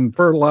and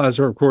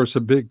fertilizer, of course,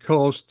 a big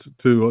cost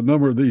to a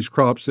number of these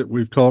crops that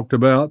we've talked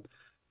about.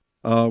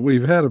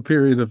 We've had a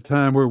period of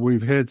time where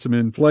we've had some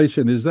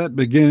inflation. Is that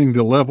beginning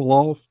to level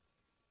off?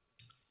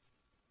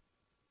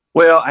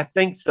 Well, I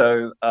think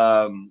so.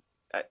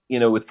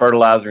 With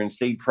fertilizer and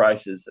seed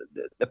prices,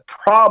 the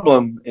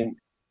problem when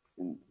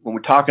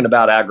we're talking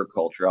about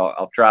agriculture,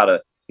 I'll try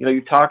to,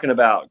 you're talking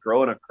about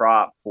growing a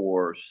crop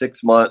for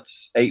 6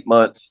 months, 8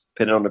 months,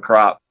 depending on the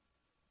crop.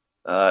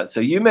 So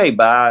you may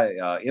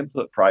buy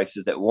input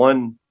prices at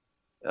one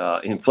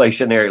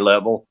inflationary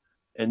level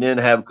and then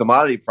have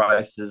commodity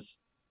prices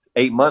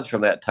 8 months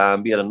from that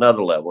time be at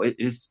another level.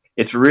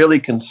 It's really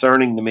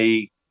concerning to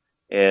me.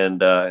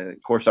 And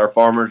of course, our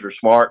farmers are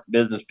smart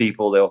business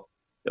people. They'll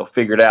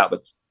figure it out.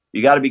 But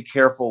you got to be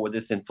careful with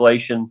this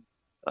inflation.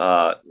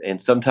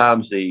 And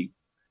sometimes the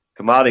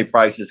commodity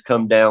prices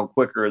come down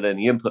quicker than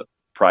the input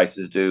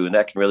prices do, and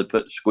that can really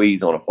put the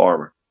squeeze on a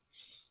farmer.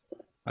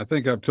 I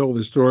think I've told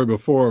this story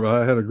before, but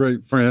I had a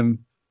great friend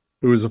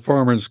who was a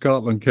farmer in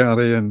Scotland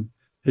County, and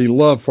he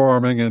loved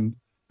farming. And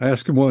I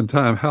asked him one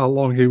time how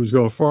long he was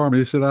going to farm.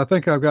 He said, "I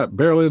think I've got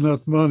barely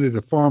enough money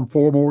to farm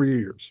 4 more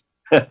years."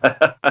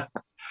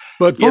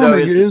 But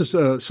farming is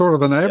sort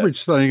of an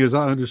average thing, as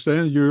I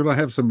understand. You're going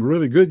to have some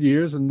really good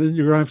years, and then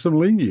you're going to have some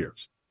lean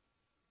years.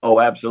 Oh,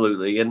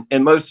 absolutely.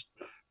 And most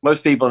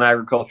people in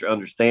agriculture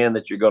understand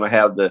that you're going to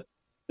have the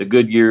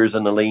good years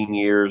and the lean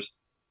years.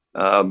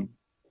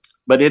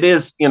 But it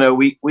is,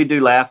 we do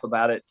laugh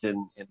about it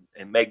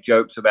and make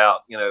jokes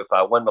about, if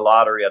I won the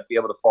lottery, I'd be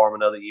able to farm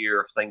another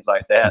year, things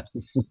like that.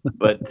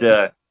 But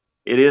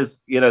it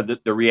is,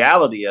 the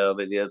reality of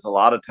it is a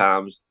lot of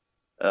times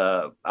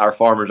our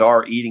farmers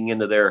are eating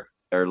into their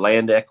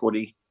land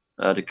equity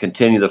to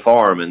continue the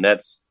farm. And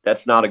that's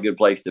not a good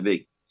place to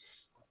be.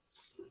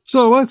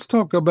 So let's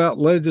talk about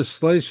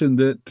legislation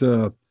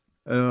that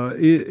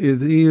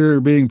is either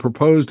being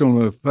proposed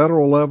on a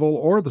federal level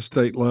or the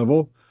state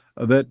level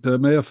that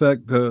may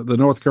affect the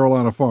North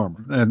Carolina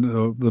farmer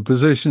and the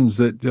positions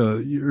that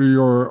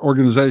your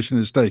organization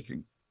is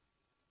taking.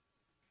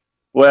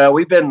 Well,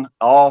 we've been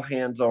all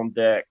hands on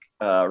deck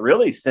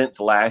really since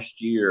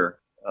last year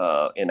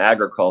in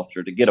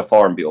agriculture to get a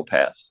farm bill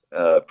passed.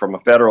 From a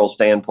federal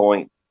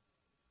standpoint,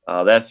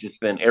 that's just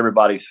been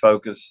everybody's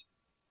focus.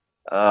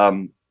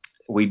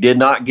 We did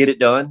not get it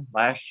done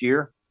last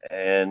year,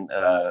 and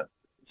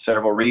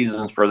several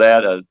reasons for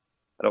that. I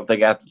don't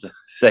think I have to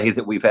say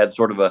that we've had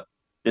sort of a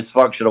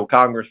dysfunctional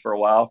Congress for a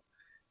while.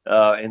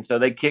 And so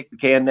they kicked the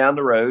can down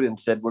the road and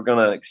said, we're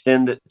going to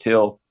extend it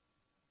till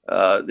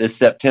this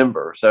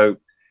September. So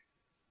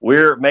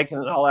we're making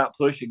an all out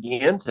push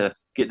again to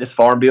get this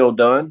farm bill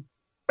done.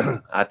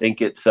 I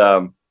think it's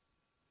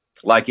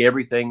like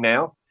everything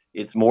now,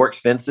 it's more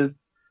expensive.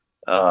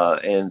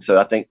 And so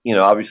I think,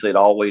 obviously it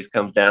always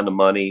comes down to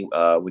money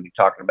when you're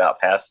talking about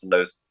passing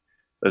those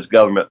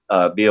government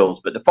bills.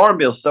 But the farm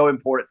bill is so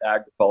important to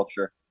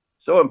agriculture,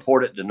 so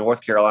important to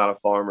North Carolina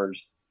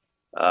farmers.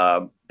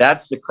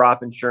 That's the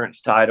crop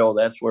insurance title.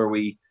 That's where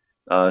we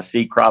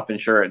see crop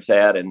insurance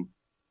at. And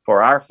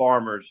for our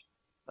farmers,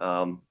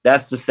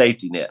 that's the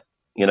safety net.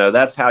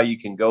 That's how you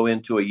can go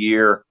into a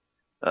year.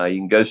 You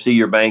can go see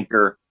your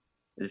banker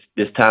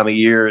this time of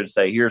year and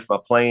say, here's my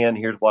plan.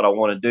 Here's what I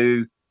want to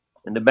do.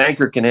 And the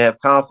banker can have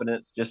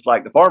confidence, just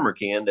like the farmer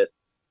can, that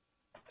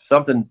if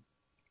something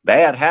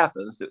bad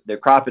happens, their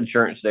crop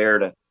insurance there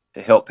to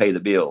help pay the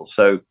bills.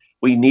 So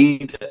we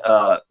need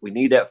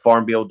that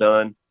farm bill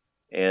done,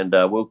 and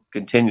we'll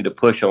continue to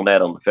push on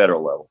that on the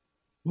federal level.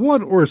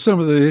 What were some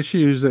of the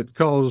issues that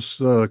caused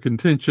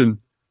contention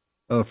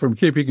from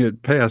keeping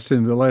it passed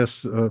in the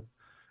last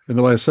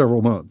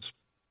several months?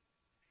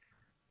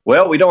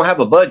 Well, we don't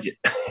have a budget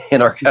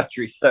in our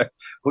country, so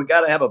we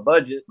got to have a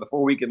budget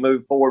before we can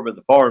move forward with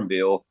the farm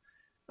bill.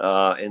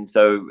 And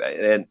so,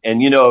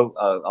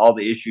 all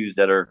the issues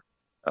that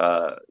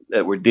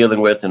we're dealing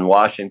with in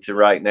Washington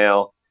right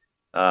now.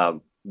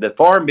 The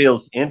farm bill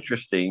is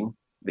interesting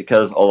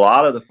because a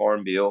lot of the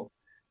farm bill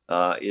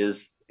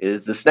is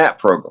the SNAP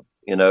program,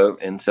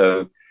 and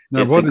so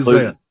now, it's what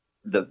included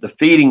is that? The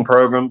feeding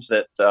programs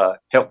that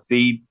help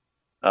feed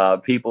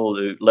people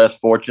who are less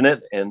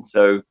fortunate, and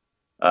so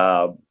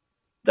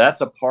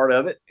that's a part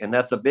of it, and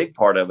that's a big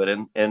part of it,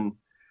 and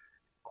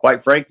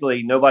quite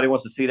frankly, nobody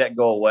wants to see that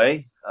go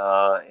away.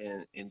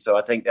 and so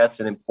I think that's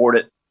an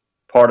important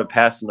part of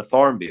passing the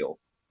Farm Bill.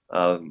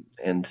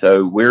 And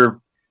so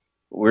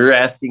we're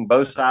asking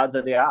both sides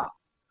of the aisle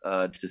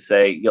to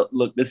say,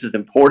 look, this is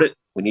important.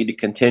 We need to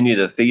continue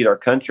to feed our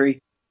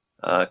country,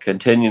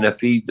 continue to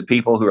feed the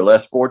people who are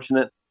less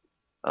fortunate.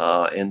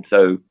 And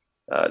so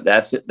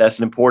that's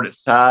an important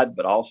side,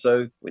 but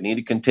also we need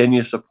to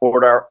continue to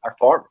support our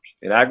farmers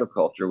in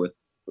agriculture with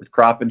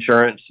crop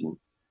insurance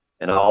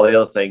and all the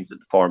other things that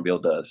the Farm Bill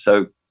does.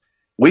 So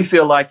we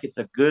feel like it's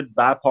a good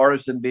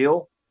bipartisan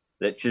bill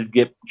that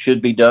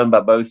should be done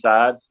by both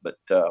sides, but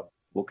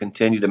we'll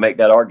continue to make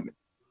that argument.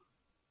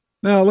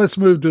 Now let's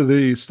move to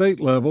the state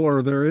level.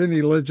 Are there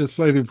any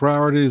legislative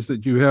priorities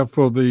that you have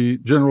for the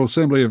General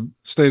Assembly of the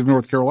state of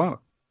North Carolina?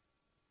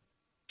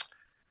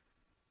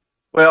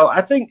 Well,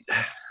 I think,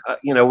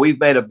 we've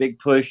made a big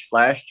push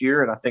last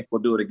year, and I think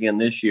we'll do it again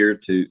this year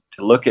to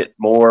look at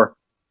more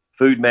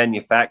food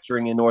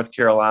manufacturing in North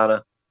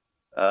Carolina.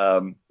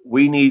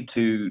 We need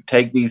to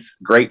take these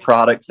great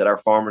products that our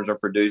farmers are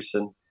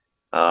producing,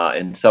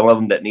 and some of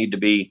them that need to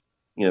be,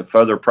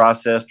 further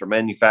processed or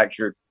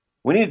manufactured.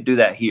 We need to do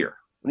that here.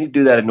 We need to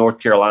do that in North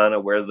Carolina,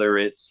 whether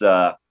it's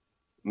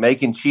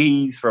making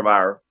cheese from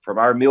our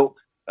milk.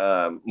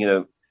 So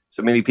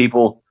many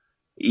people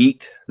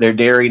eat their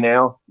dairy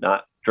now,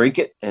 not drink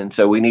it, and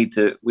so we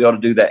ought to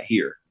do that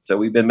here. So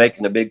we've been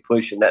making a big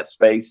push in that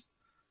space.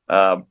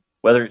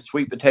 Whether it's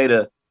sweet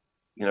potato,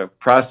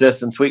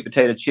 processing sweet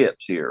potato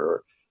chips here,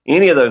 or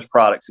any of those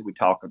products that we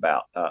talk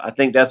about. I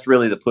think that's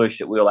really the push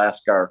that we'll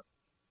ask our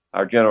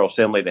General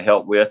Assembly to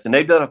help with. And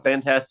they've done a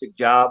fantastic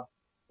job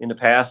in the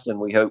past, and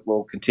we hope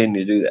we'll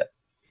continue to do that.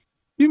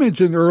 You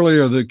mentioned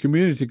earlier the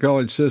community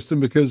college system,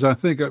 because I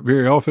think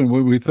very often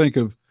when we think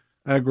of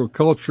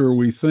agriculture,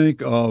 we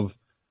think of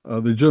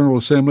the General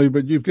Assembly,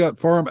 but you've got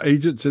farm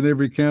agents in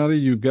every county,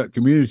 you've got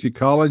community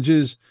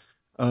colleges,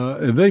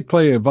 and they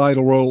play a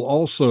vital role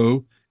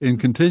also in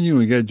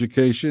continuing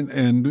education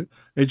and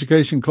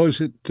education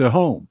closer to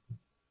home.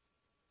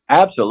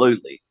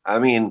 Absolutely. I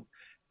mean,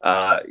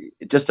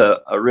 just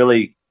a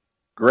really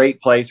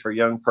great place for a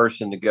young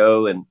person to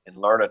go and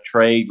learn a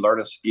trade,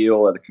 learn a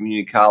skill at a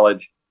community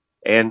college,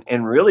 and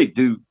really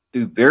do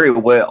very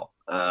well.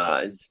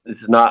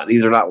 These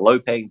are not low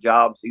paying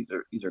jobs. These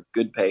are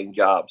good paying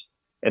jobs,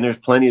 and there's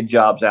plenty of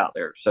jobs out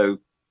there. So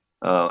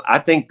I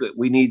think that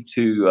we need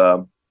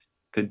to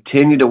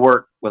continue to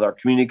work with our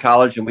community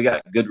college, and we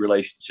got good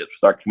relationships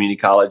with our community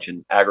college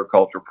and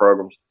agriculture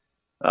programs,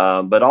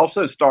 but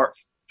also start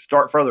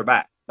further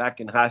back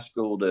in high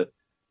school to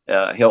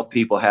help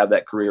people have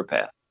that career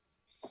path.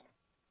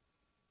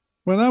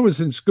 When I was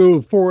in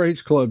school,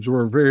 4-H clubs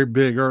were very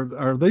big.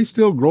 Are they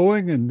still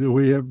growing, and do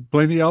we have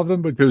plenty of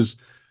them? Because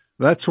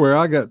that's where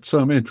I got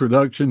some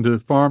introduction to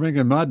farming,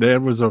 and my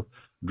dad was a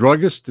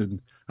druggist,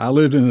 and I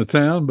lived in a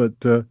town,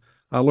 but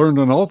I learned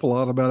an awful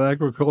lot about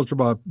agriculture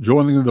by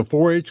joining the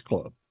 4-H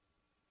club.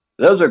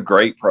 Those are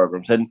great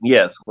programs. And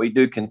yes, we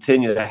do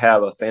continue to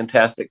have a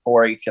fantastic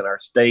 4-H in our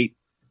state.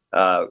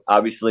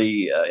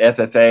 Obviously,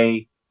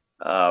 FFA,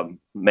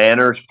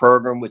 Manners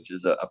program, which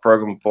is a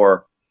program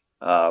for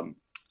our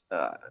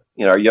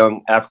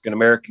young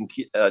African-American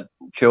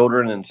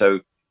children. And so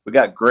we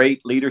got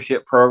great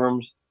leadership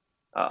programs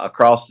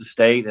across the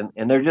state,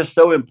 and they're just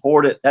so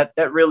important.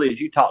 That really,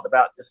 as you talked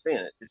about just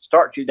then, it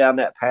starts you down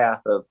that path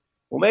of,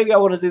 well, maybe I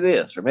want to do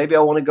this, or maybe I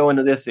want to go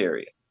into this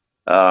area.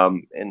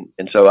 And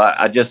so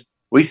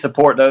we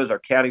support those. Our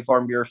county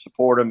farm bureau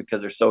support them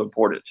because they're so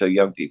important to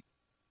young people.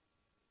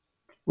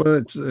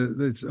 Well,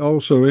 it's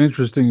also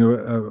interesting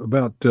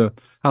about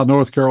how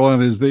North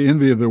Carolina is the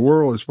envy of the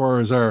world as far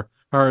as our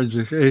higher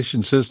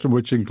education system,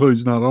 which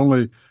includes not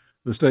only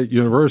the state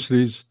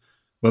universities,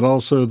 but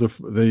also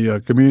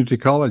the community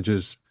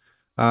colleges.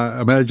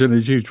 I imagine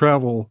as you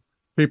travel,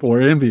 people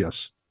are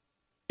envious.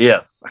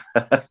 Yes.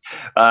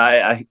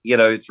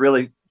 It's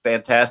really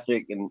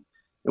fantastic. And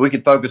we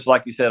could focus,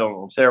 like you said,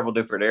 on several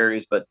different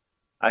areas, but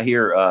I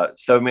hear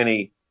so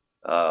many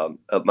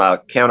of my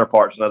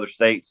counterparts in other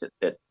states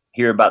that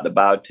hear about the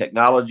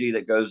biotechnology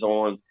that goes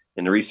on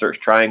in the Research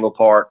Triangle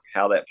Park,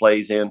 how that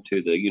plays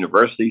into the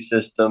university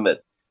system at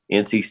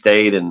NC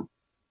State and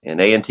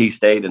A&T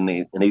State and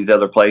these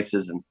other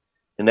places.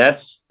 And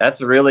that's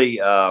really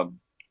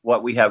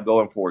what we have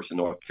going for us in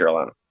North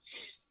Carolina.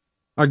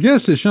 Our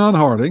guest is Shawn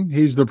Harding.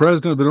 He's the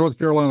president of the North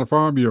Carolina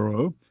Farm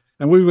Bureau.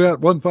 And we've got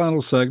one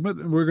final segment,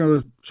 and we're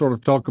going to sort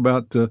of talk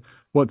about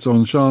what's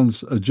on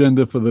Shawn's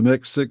agenda for the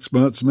next 6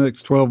 months,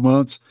 next 12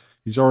 months.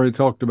 He's already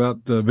talked about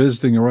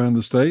visiting around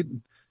the state.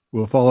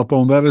 We'll follow up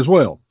on that as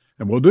well.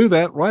 And we'll do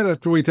that right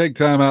after we take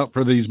time out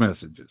for these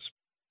messages.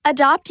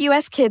 Adopt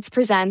US Kids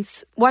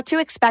presents What to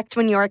Expect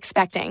When You're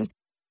Expecting.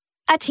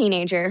 A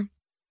teenager.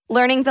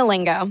 Learning the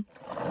lingo.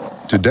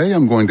 Today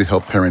I'm going to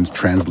help parents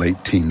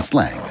translate teen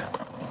slang.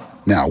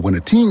 Now, when a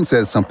teen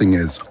says something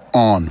is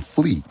on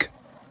fleek,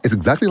 it's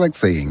exactly like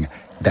saying,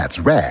 that's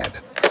rad.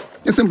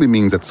 It simply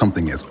means that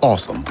something is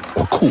awesome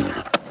or cool.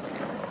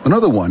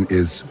 Another one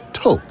is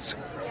totes.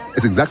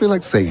 It's exactly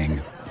like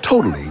saying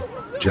totally,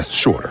 just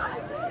shorter.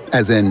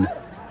 As in,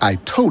 I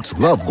totes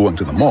love going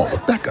to the mall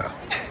with Becca.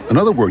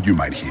 Another word you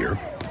might hear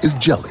is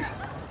jelly.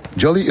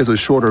 Jelly is a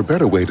shorter,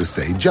 better way to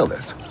say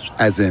jealous.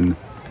 As in,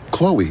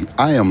 Chloe,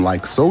 I am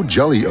like so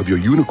jelly of your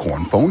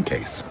unicorn phone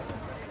case.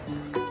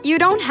 You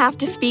don't have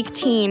to speak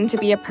teen to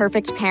be a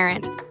perfect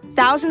parent.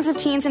 Thousands of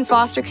teens in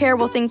foster care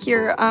will think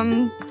you're,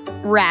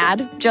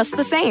 rad just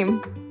the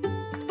same.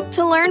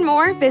 To learn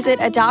more, visit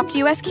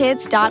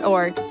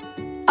adoptuskids.org.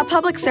 A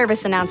public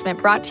service announcement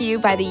brought to you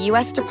by the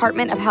U.S.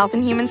 Department of Health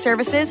and Human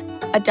Services,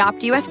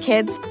 Adopt U.S.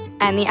 Kids,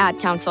 and the Ad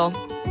Council.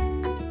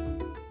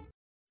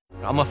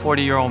 I'm a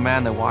 40-year-old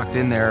man that walked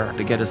in there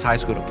to get his high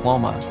school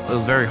diploma. It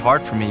was very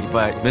hard for me,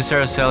 but Miss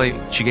Araceli,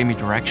 she gave me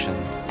direction.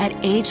 At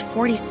age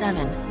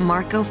 47,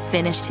 Marco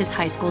finished his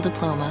high school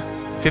diploma.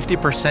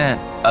 50%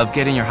 of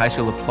getting your high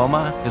school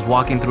diploma is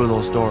walking through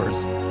those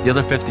doors. The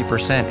other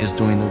 50% is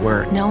doing the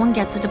work. No one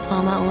gets a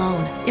diploma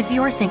alone. If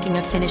you're thinking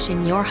of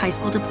finishing your high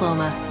school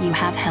diploma, you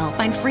have help.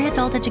 Find free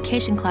adult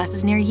education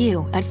classes near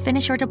you at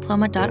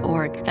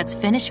finishyourdiploma.org. That's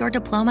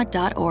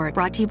finishyourdiploma.org.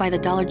 Brought to you by the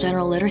Dollar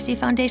General Literacy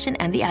Foundation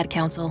and the Ad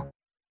Council.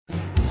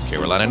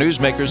 Carolina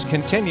Newsmakers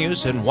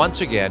continues, and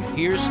once again,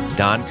 here's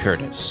Don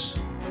Curtis.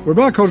 We're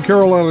back on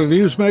Carolina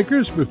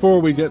Newsmakers.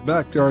 Before we get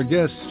back to our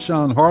guest,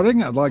 Shawn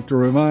Harding, I'd like to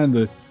remind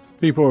the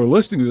people who are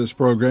listening to this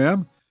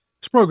program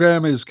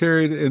is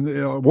carried in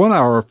a 1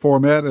 hour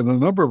format in a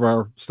number of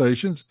our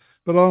stations,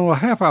 but on a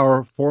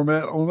half-hour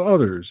format on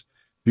others.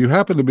 If you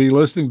happen to be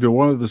listening to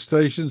one of the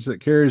stations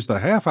that carries the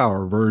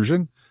half-hour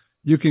version,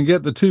 you can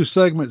get the two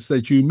segments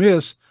that you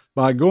miss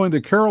by going to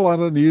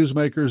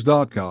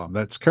carolinanewsmakers.com.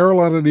 That's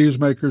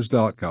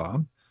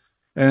carolinanewsmakers.com.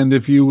 And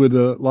if you would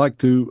like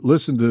to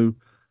listen to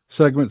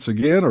segments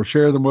again or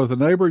share them with a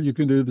neighbor, you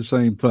can do the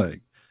same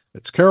thing.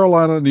 It's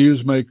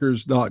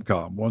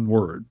carolinanewsmakers.com, one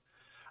word.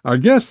 Our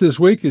guest this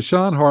week is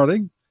Shawn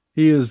Harding.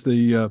 He is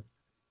the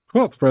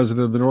 12th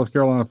president of the North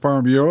Carolina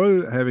Farm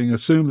Bureau, having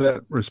assumed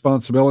that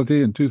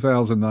responsibility in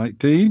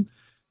 2019.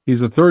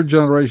 He's a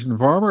third-generation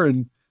farmer,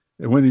 and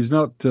when he's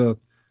not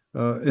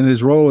in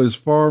his role as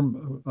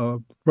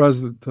farm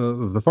president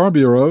of the Farm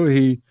Bureau,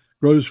 he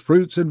grows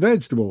fruits and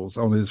vegetables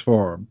on his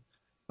farm.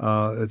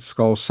 It's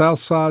called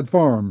Southside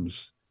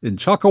Farms in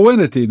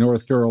Chocowinity,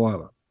 North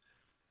Carolina.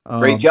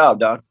 Great job,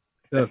 Don.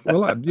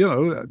 Well, a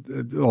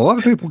lot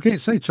of people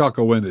can't say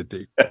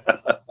Chocowinity.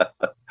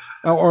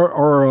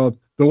 or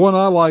the one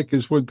I like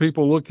is when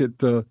people look at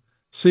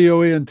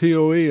COE and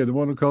TOE and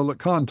want to call it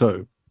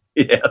Conto.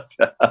 Yes.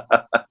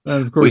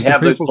 And of course, we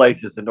have those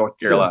places in North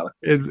Carolina.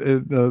 Yeah,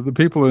 and the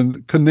people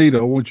in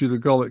Conita want you to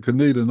call it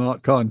Conita,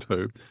 not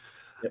Conto.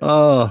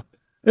 Yeah.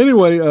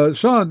 Anyway,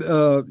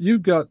 Shawn,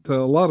 you've got a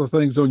lot of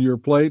things on your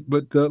plate,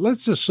 but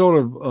let's just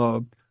sort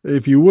of,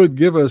 if you would,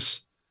 give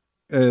us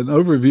an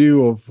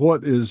overview of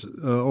what is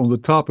on the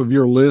top of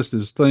your list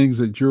as things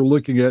that you're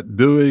looking at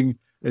doing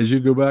as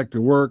you go back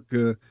to work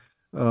at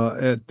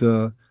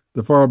the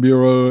Farm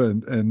Bureau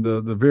and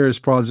the various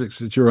projects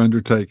that you're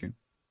undertaking.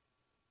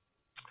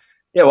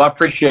 Yeah, well, I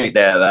appreciate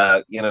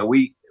that.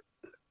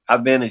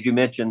 I've been, as you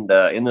mentioned,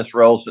 in this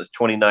role since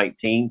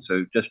 2019,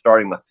 so just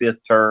starting my fifth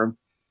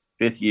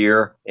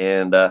year,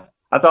 and I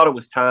thought it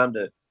was time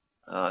to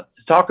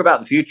talk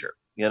about the future.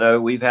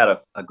 We've had a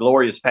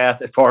glorious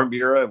path at Farm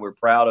Bureau, and we're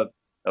proud of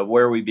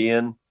where we've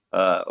been,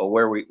 or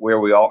where we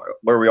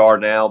are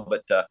now.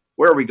 But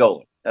where are we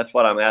going? That's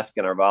what I'm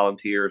asking our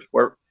volunteers.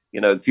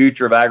 The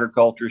future of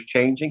agriculture is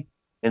changing,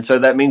 and so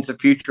that means the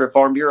future of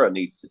Farm Bureau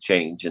needs to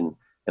change. And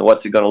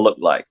what's it going to look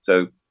like?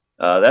 So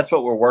that's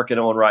what we're working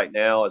on right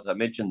now. As I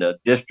mentioned, the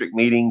district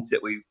meetings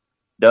that we've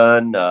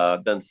done,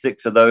 I've done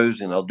 6 of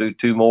those, and I'll do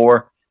 2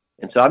 more.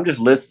 And so I'm just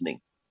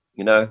listening,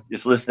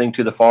 just listening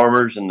to the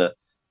farmers and the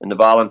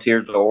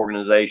volunteers of the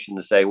organization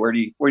to say, where do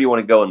you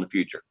want to go in the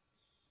future?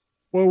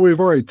 Well, we've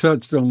already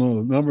touched on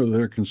a number of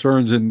their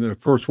concerns, and the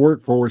first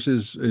workforce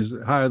is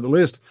high on the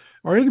list.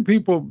 Are any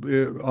people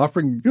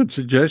offering good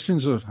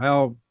suggestions of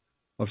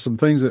some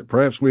things that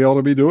perhaps we ought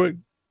to be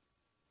doing?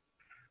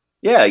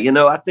 Yeah,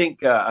 I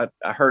think I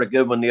heard a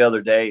good one the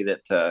other day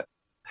that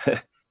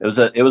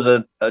it was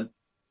a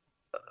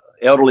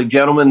elderly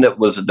gentleman that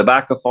was a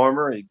tobacco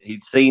farmer.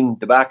 He'd seen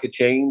tobacco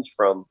change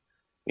from,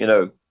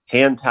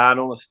 hand tied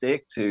on a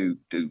stick to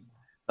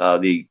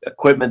the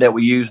equipment that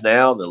we use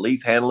now, the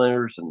leaf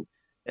handlers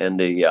and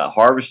the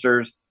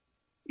harvesters.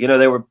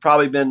 There would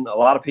probably been a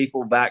lot of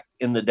people back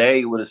in the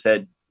day would have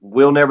said,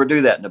 we'll never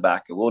do that in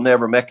tobacco. We'll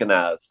never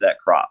mechanize that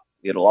crop.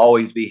 It'll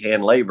always be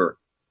hand labor.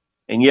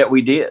 And yet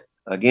we did.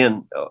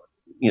 Again,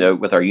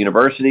 with our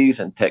universities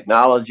and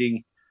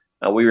technology,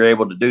 we were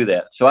able to do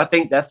that. So I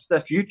think that's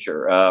the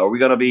future. Are we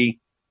going to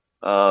be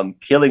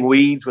killing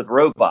weeds with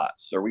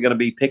robots? Are we going to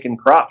be picking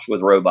crops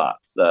with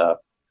robots?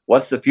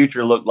 What's the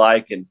future look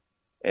like?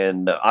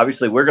 And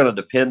obviously, we're going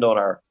to depend on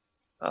our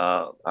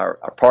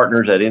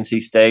partners at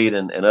NC State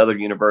and other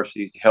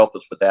universities to help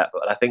us with that.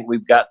 But I think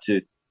we've got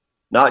to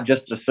not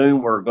just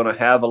assume we're going to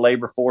have a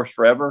labor force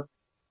forever,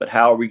 but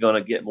how are we going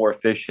to get more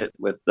efficient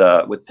with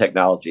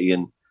technology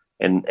and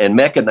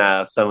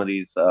mechanize some of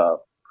these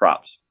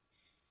crops?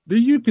 Do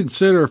you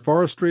consider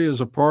forestry as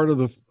a part of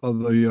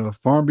the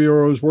Farm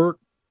Bureau's work?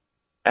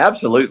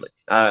 Absolutely.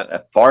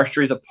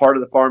 Forestry is a part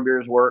of the Farm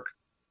Bureau's work.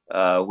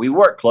 We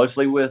work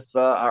closely with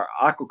our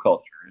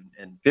aquaculture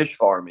and fish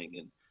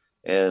farming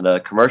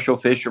and commercial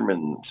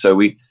fishermen. So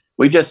we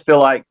just feel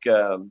like,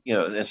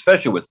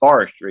 especially with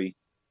forestry,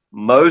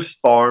 most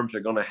farms are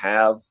going to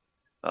have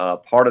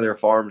part of their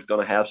farm is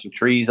going to have some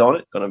trees on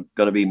it, going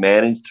to be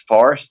managed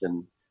forest,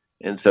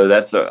 and so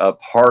that's a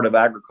part of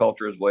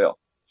agriculture as well.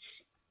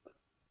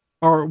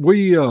 Are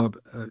we,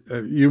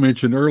 you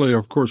mentioned earlier,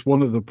 of course,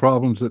 one of the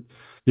problems that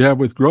you have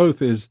with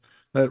growth is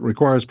that it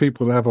requires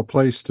people to have a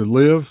place to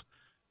live,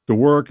 to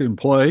work and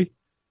play,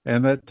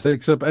 and that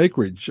takes up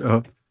acreage.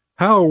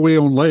 How are we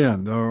on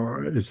land?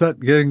 Is that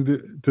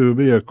getting to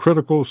be a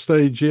critical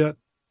stage yet?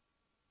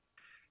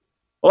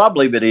 Well, I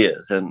believe it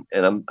is, and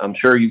I'm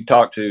sure you've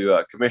talked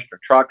to Commissioner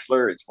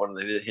Troxler. It's one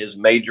of his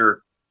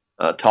major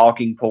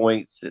talking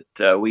points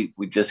that we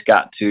just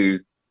got to,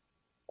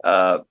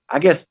 I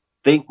guess,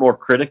 think more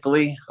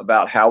critically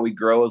about how we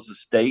grow as a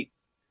state.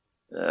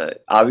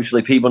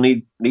 Obviously, people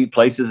need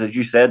places, as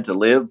you said, to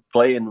live,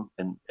 play, and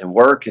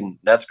work, and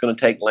that's going to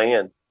take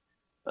land.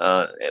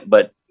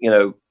 But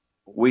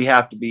we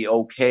have to be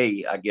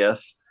okay, I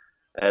guess,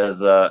 as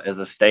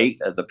a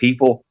state, as a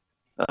people,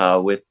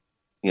 with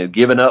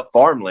giving up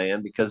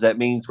farmland, because that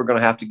means we're going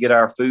to have to get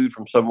our food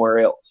from somewhere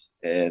else,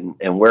 and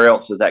where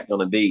else is that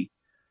going to be?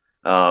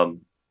 So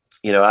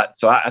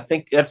I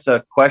think that's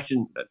a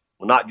question,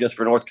 not just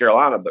for North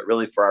Carolina, but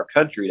really for our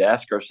country, to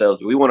ask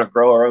ourselves: do we want to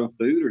grow our own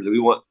food, or do we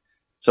want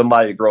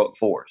somebody to grow it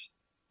for us?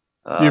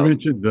 You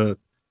mentioned the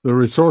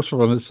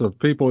resourcefulness of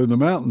people in the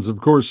mountains. Of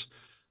course,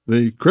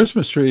 the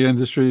Christmas tree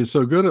industry is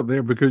so good up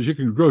there because you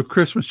can grow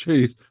Christmas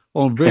trees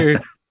on very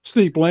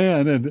steep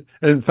land, and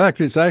in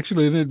fact, it's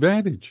actually an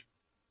advantage.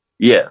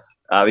 Yes,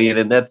 I mean,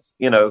 and that's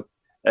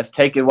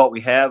taking what we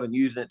have and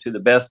using it to the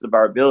best of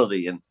our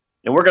ability, and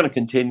we're going to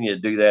continue to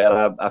do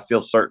that. I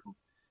feel certain.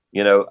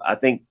 I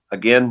think,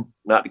 again,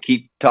 not to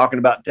keep talking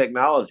about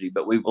technology,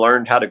 but we've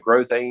learned how to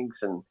grow things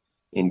and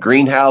in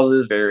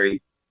greenhouses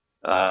very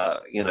well,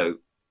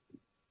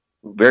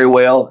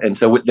 and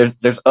so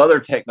there's other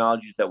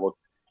technologies that will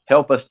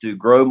help us to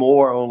grow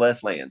more on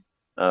less land,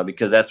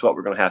 because that's what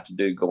we're going to have to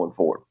do going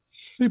forward.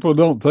 People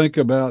don't think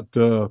about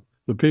the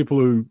people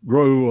who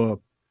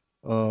grow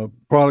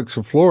products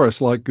for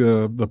florists, like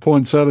the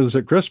poinsettias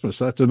at Christmas.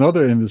 That's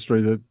another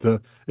industry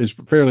that is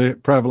fairly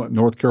prevalent in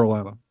North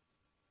Carolina.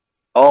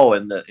 Oh,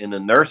 and in the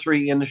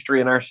nursery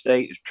industry in our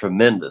state is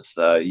tremendous.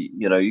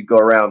 You go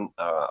around.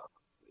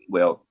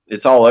 Well,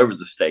 it's all over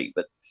the state,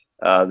 but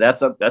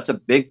that's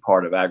a big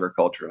part of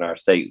agriculture in our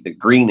state. The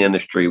green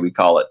industry, we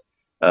call it.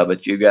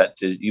 But you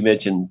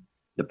mentioned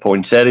the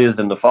poinsettias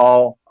in the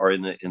fall or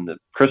in the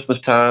Christmas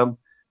time.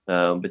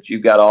 But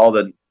you've got all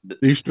the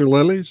Easter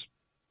lilies.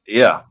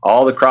 Yeah,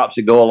 all the crops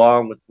that go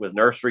along with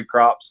nursery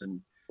crops,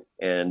 and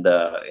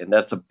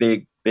that's a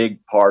big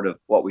part of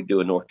what we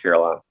do in North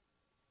Carolina.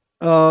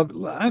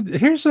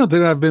 Here's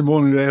something I've been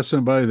wanting to ask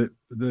somebody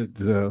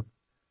that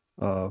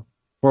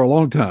for a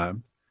long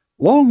time: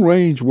 long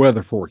range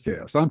weather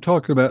forecast. I'm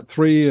talking about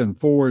 3 and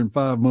 4 and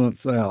 5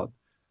 months out.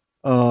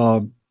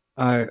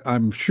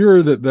 I'm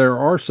sure that there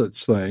are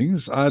such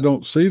things. I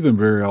don't see them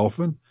very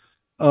often.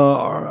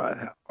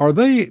 Are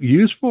they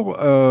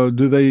useful?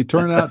 Do they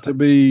turn out to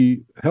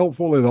be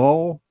helpful at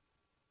all?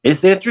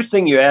 It's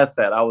interesting you asked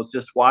that. I was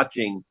just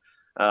watching.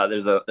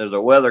 There's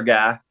a weather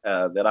guy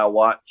that I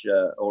watch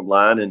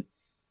online,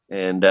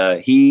 and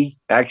he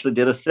actually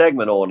did a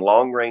segment on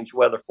long range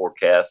weather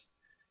forecasts.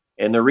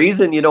 And the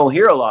reason you don't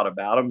hear a lot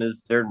about them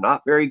is they're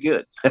not very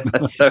good.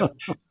 So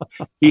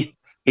he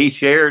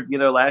shared,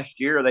 last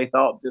year they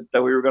thought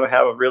that we were going to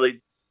have a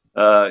really,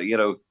 I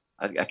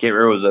can't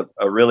remember, it was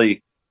a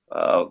really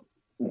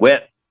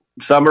wet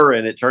summer,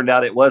 and it turned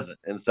out it wasn't.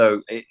 And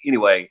so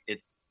anyway,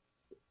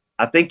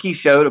 I think he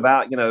showed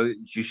about, you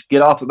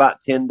get off about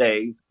 10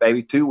 days,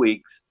 maybe 2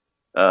 weeks,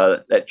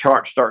 that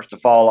chart starts to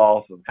fall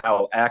off of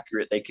how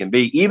accurate they can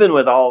be, even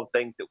with all the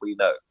things that we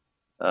know.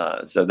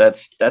 So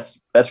that's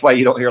why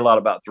you don't hear a lot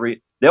about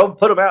they'll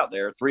put them out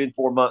there, 3 and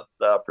 4 month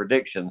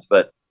predictions,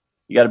 but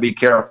you got to be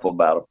careful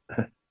about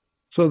them.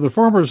 So the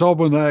Farmer's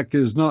Almanac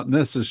is not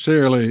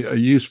necessarily a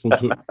useful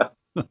tool.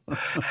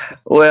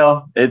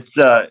 Well, it's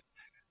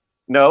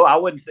no, I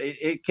wouldn't say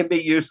it can be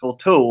a useful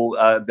tool,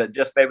 but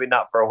just maybe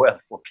not for a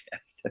weather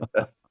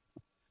forecast.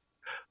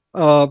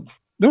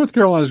 North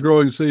Carolina's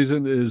growing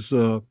season is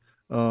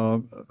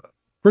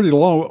pretty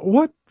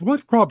long.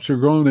 What crops are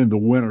grown in the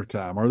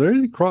wintertime? Are there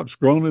any crops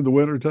grown in the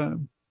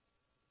wintertime?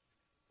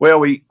 Well,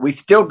 we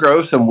still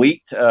grow some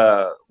wheat,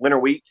 winter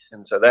wheat,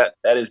 and so that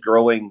is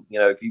growing.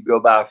 If you go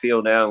by a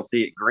field now and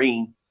see it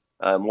green,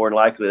 more than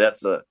likely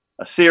that's a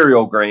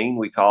cereal grain,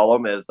 we call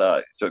them,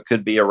 so it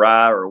could be a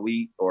rye or a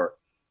wheat or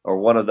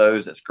one of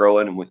those that's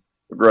growing, and we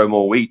grow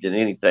more wheat than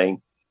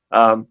anything.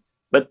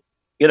 But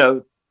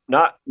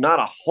not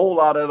a whole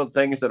lot of other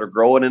things that are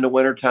growing in the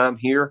wintertime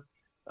here.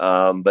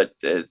 But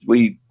as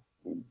we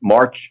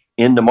march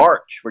into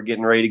March, we're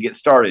getting ready to get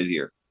started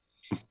here.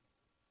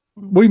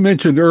 We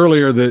mentioned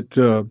earlier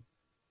that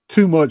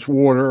too much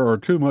water or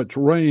too much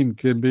rain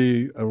can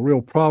be a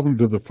real problem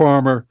to the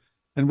farmer.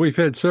 And we've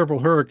had several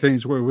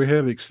hurricanes where we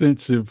had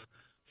extensive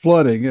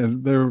flooding,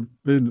 and there have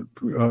been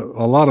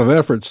a lot of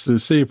efforts to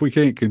see if we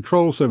can't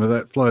control some of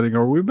that flooding.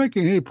 Are we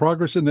making any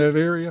progress in that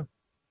area?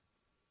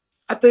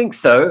 I think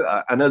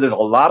so. I know there's a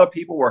lot of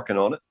people working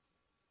on it.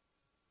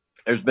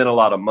 There's been a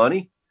lot of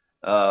money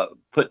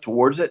put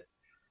towards it.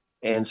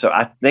 And so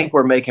I think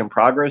we're making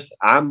progress.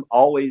 I'm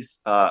always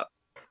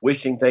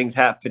wishing things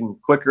happen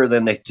quicker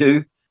than they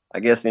do,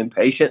 I guess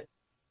impatient,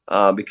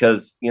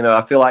 because,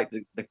 I feel like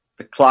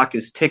the clock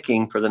is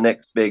ticking for the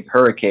next big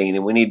hurricane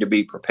and we need to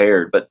be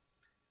prepared. But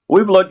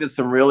we've looked at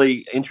some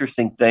really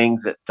interesting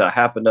things that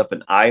happened up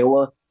in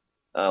Iowa,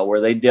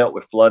 where they dealt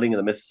with flooding in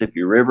the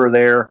Mississippi River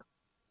there,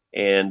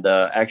 and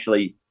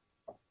actually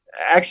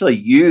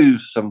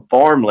used some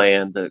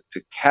farmland to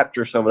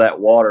capture some of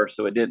that water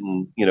so it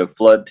didn't,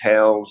 flood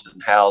towns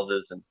and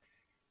houses,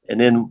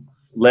 and then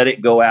let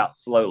it go out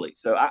slowly.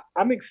 So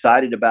I'm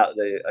excited about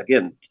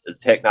the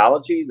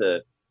technology,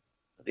 the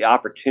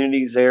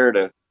opportunities there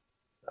to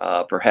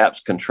perhaps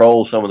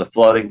control some of the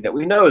flooding that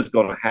we know is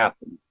going to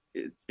happen.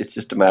 It's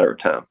just a matter of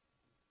time.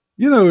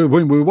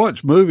 When we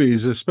watch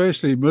movies,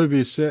 especially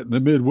movies set in the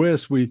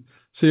Midwest, we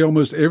see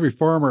almost every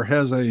farmer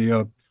has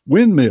a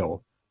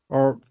windmill.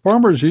 Are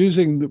farmers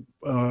using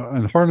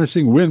and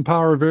harnessing wind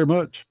power very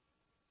much?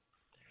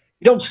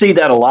 You don't see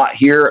that a lot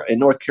here in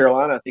North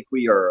Carolina. I think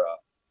we are,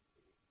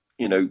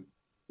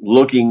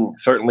 looking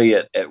certainly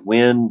at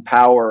wind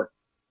power,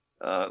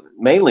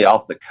 mainly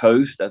off the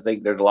coast. I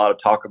think there's a lot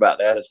of talk about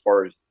that as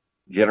far as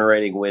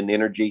generating wind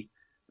energy.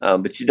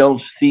 But you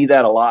don't see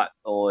that a lot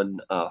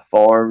on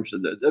farms.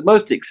 The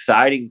most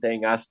exciting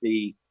thing I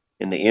see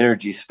in the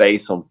energy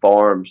space on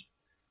farms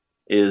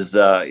is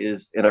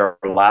in our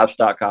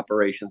livestock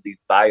operations, these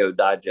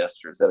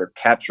biodigesters that are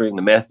capturing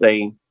the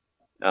methane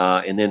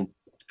and then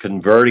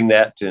converting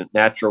that to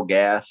natural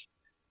gas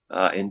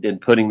and then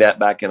putting that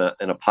back in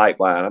a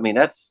pipeline. I mean,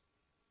 that's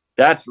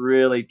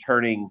really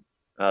turning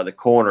the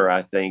corner,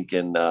 I think,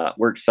 and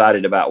we're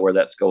excited about where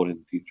that's going in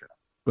the future.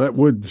 That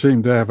would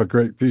seem to have a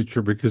great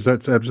future because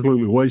that's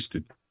absolutely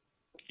wasted.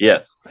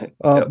 Yes.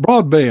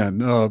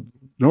 Broadband.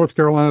 North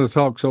Carolina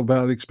talks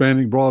about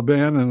expanding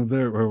broadband, and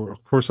there are,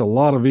 of course, a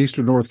lot of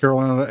eastern North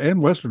Carolina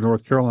and western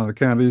North Carolina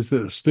counties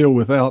that are still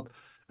without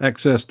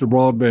access to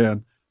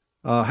broadband.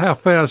 How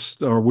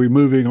fast are we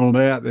moving on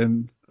that,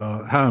 and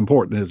how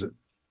important is it?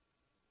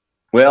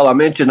 Well, I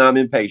mentioned I'm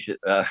impatient.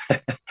 I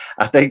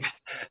think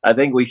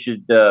we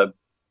should.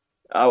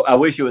 I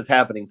wish it was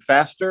happening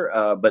faster,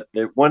 but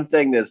the one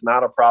thing that's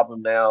not a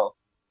problem now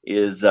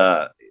is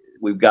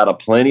we've got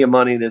plenty of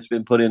money that's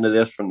been put into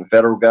this from the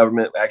federal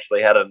government. We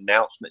actually had an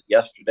announcement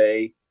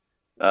yesterday.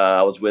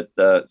 I was with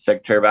the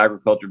Secretary of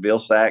Agriculture, Bill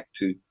Sack,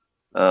 to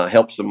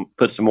help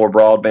put some more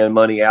broadband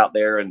money out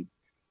there, and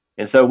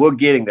so we're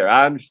getting there.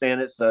 I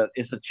understand it's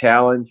a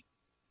challenge,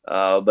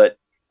 but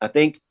I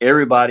think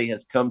everybody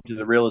has come to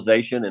the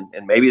realization,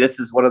 and maybe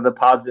this is one of the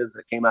positives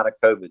that came out of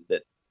COVID,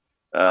 that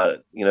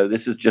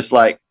this is just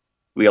like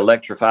we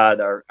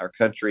electrified our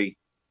country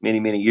many,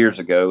 many years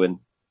ago. And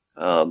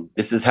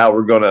this is how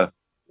we're going to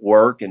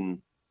work and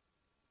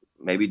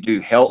maybe do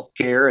health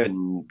care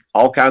and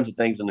all kinds of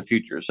things in the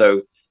future.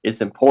 So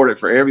it's important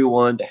for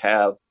everyone to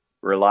have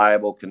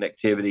reliable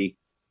connectivity,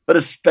 but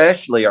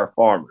especially our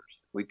farmers.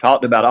 We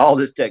talked about all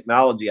this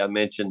technology I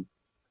mentioned.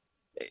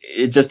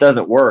 It just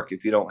doesn't work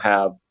if you don't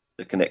have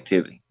the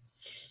connectivity.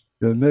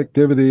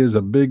 Connectivity is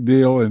a big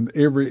deal in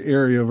every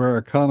area of our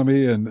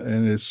economy, and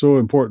it's so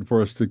important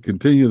for us to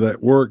continue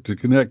that work to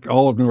connect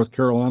all of North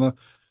Carolina,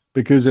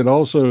 because it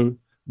also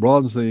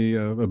broadens the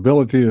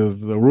ability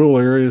of the rural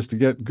areas to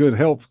get good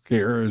health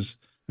care as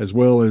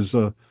well as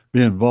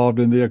be involved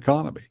in the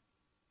economy.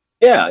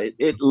 Yeah,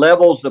 it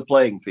levels the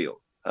playing field.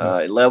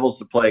 It levels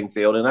the playing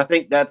field, and I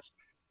think that's,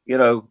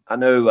 I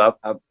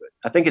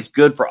think it's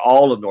good for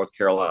all of North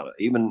Carolina,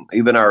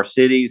 even our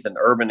cities and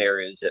urban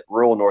areas that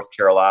rural North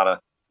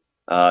Carolina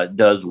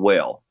does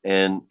well,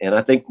 and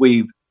I think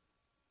we're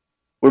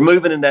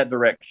moving in that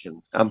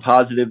direction. I'm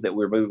positive that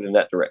we're moving in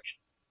that direction.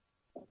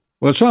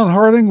 Well, Shawn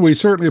Harding, we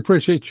certainly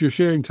appreciate you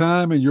sharing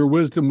time and your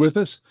wisdom with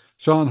us.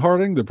 Shawn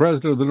Harding, the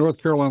president of the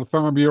North Carolina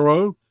Farm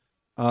Bureau,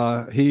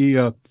 he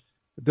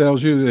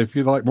tells you that if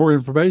you'd like more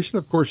information,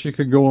 of course, you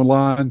can go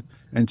online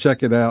and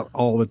check it out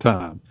all the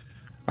time.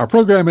 Our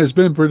program has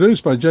been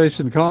produced by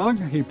Jason Kong.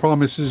 He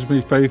promises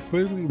me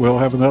faithfully we'll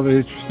have another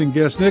interesting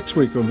guest next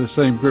week on the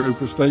same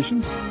group of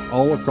stations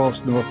all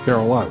across North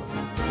Carolina.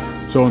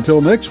 So until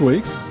next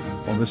week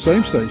on the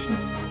same station,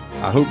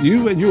 I hope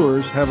you and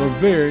yours have a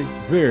very,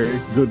 very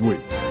good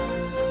week.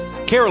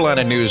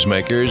 Carolina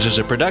Newsmakers is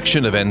a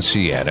production of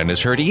NCN and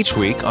is heard each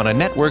week on a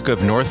network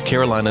of North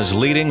Carolina's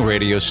leading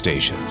radio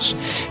stations.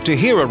 To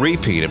hear a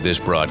repeat of this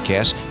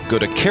broadcast, go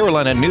to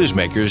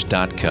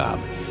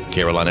carolinanewsmakers.com.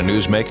 Carolina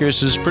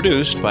Newsmakers is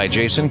produced by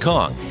Jason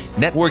Kong.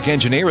 Network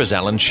engineer is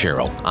Alan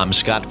Sherrill. I'm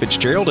Scott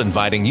Fitzgerald,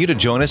 inviting you to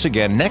join us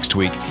again next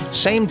week,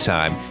 same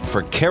time,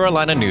 for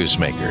Carolina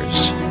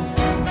Newsmakers.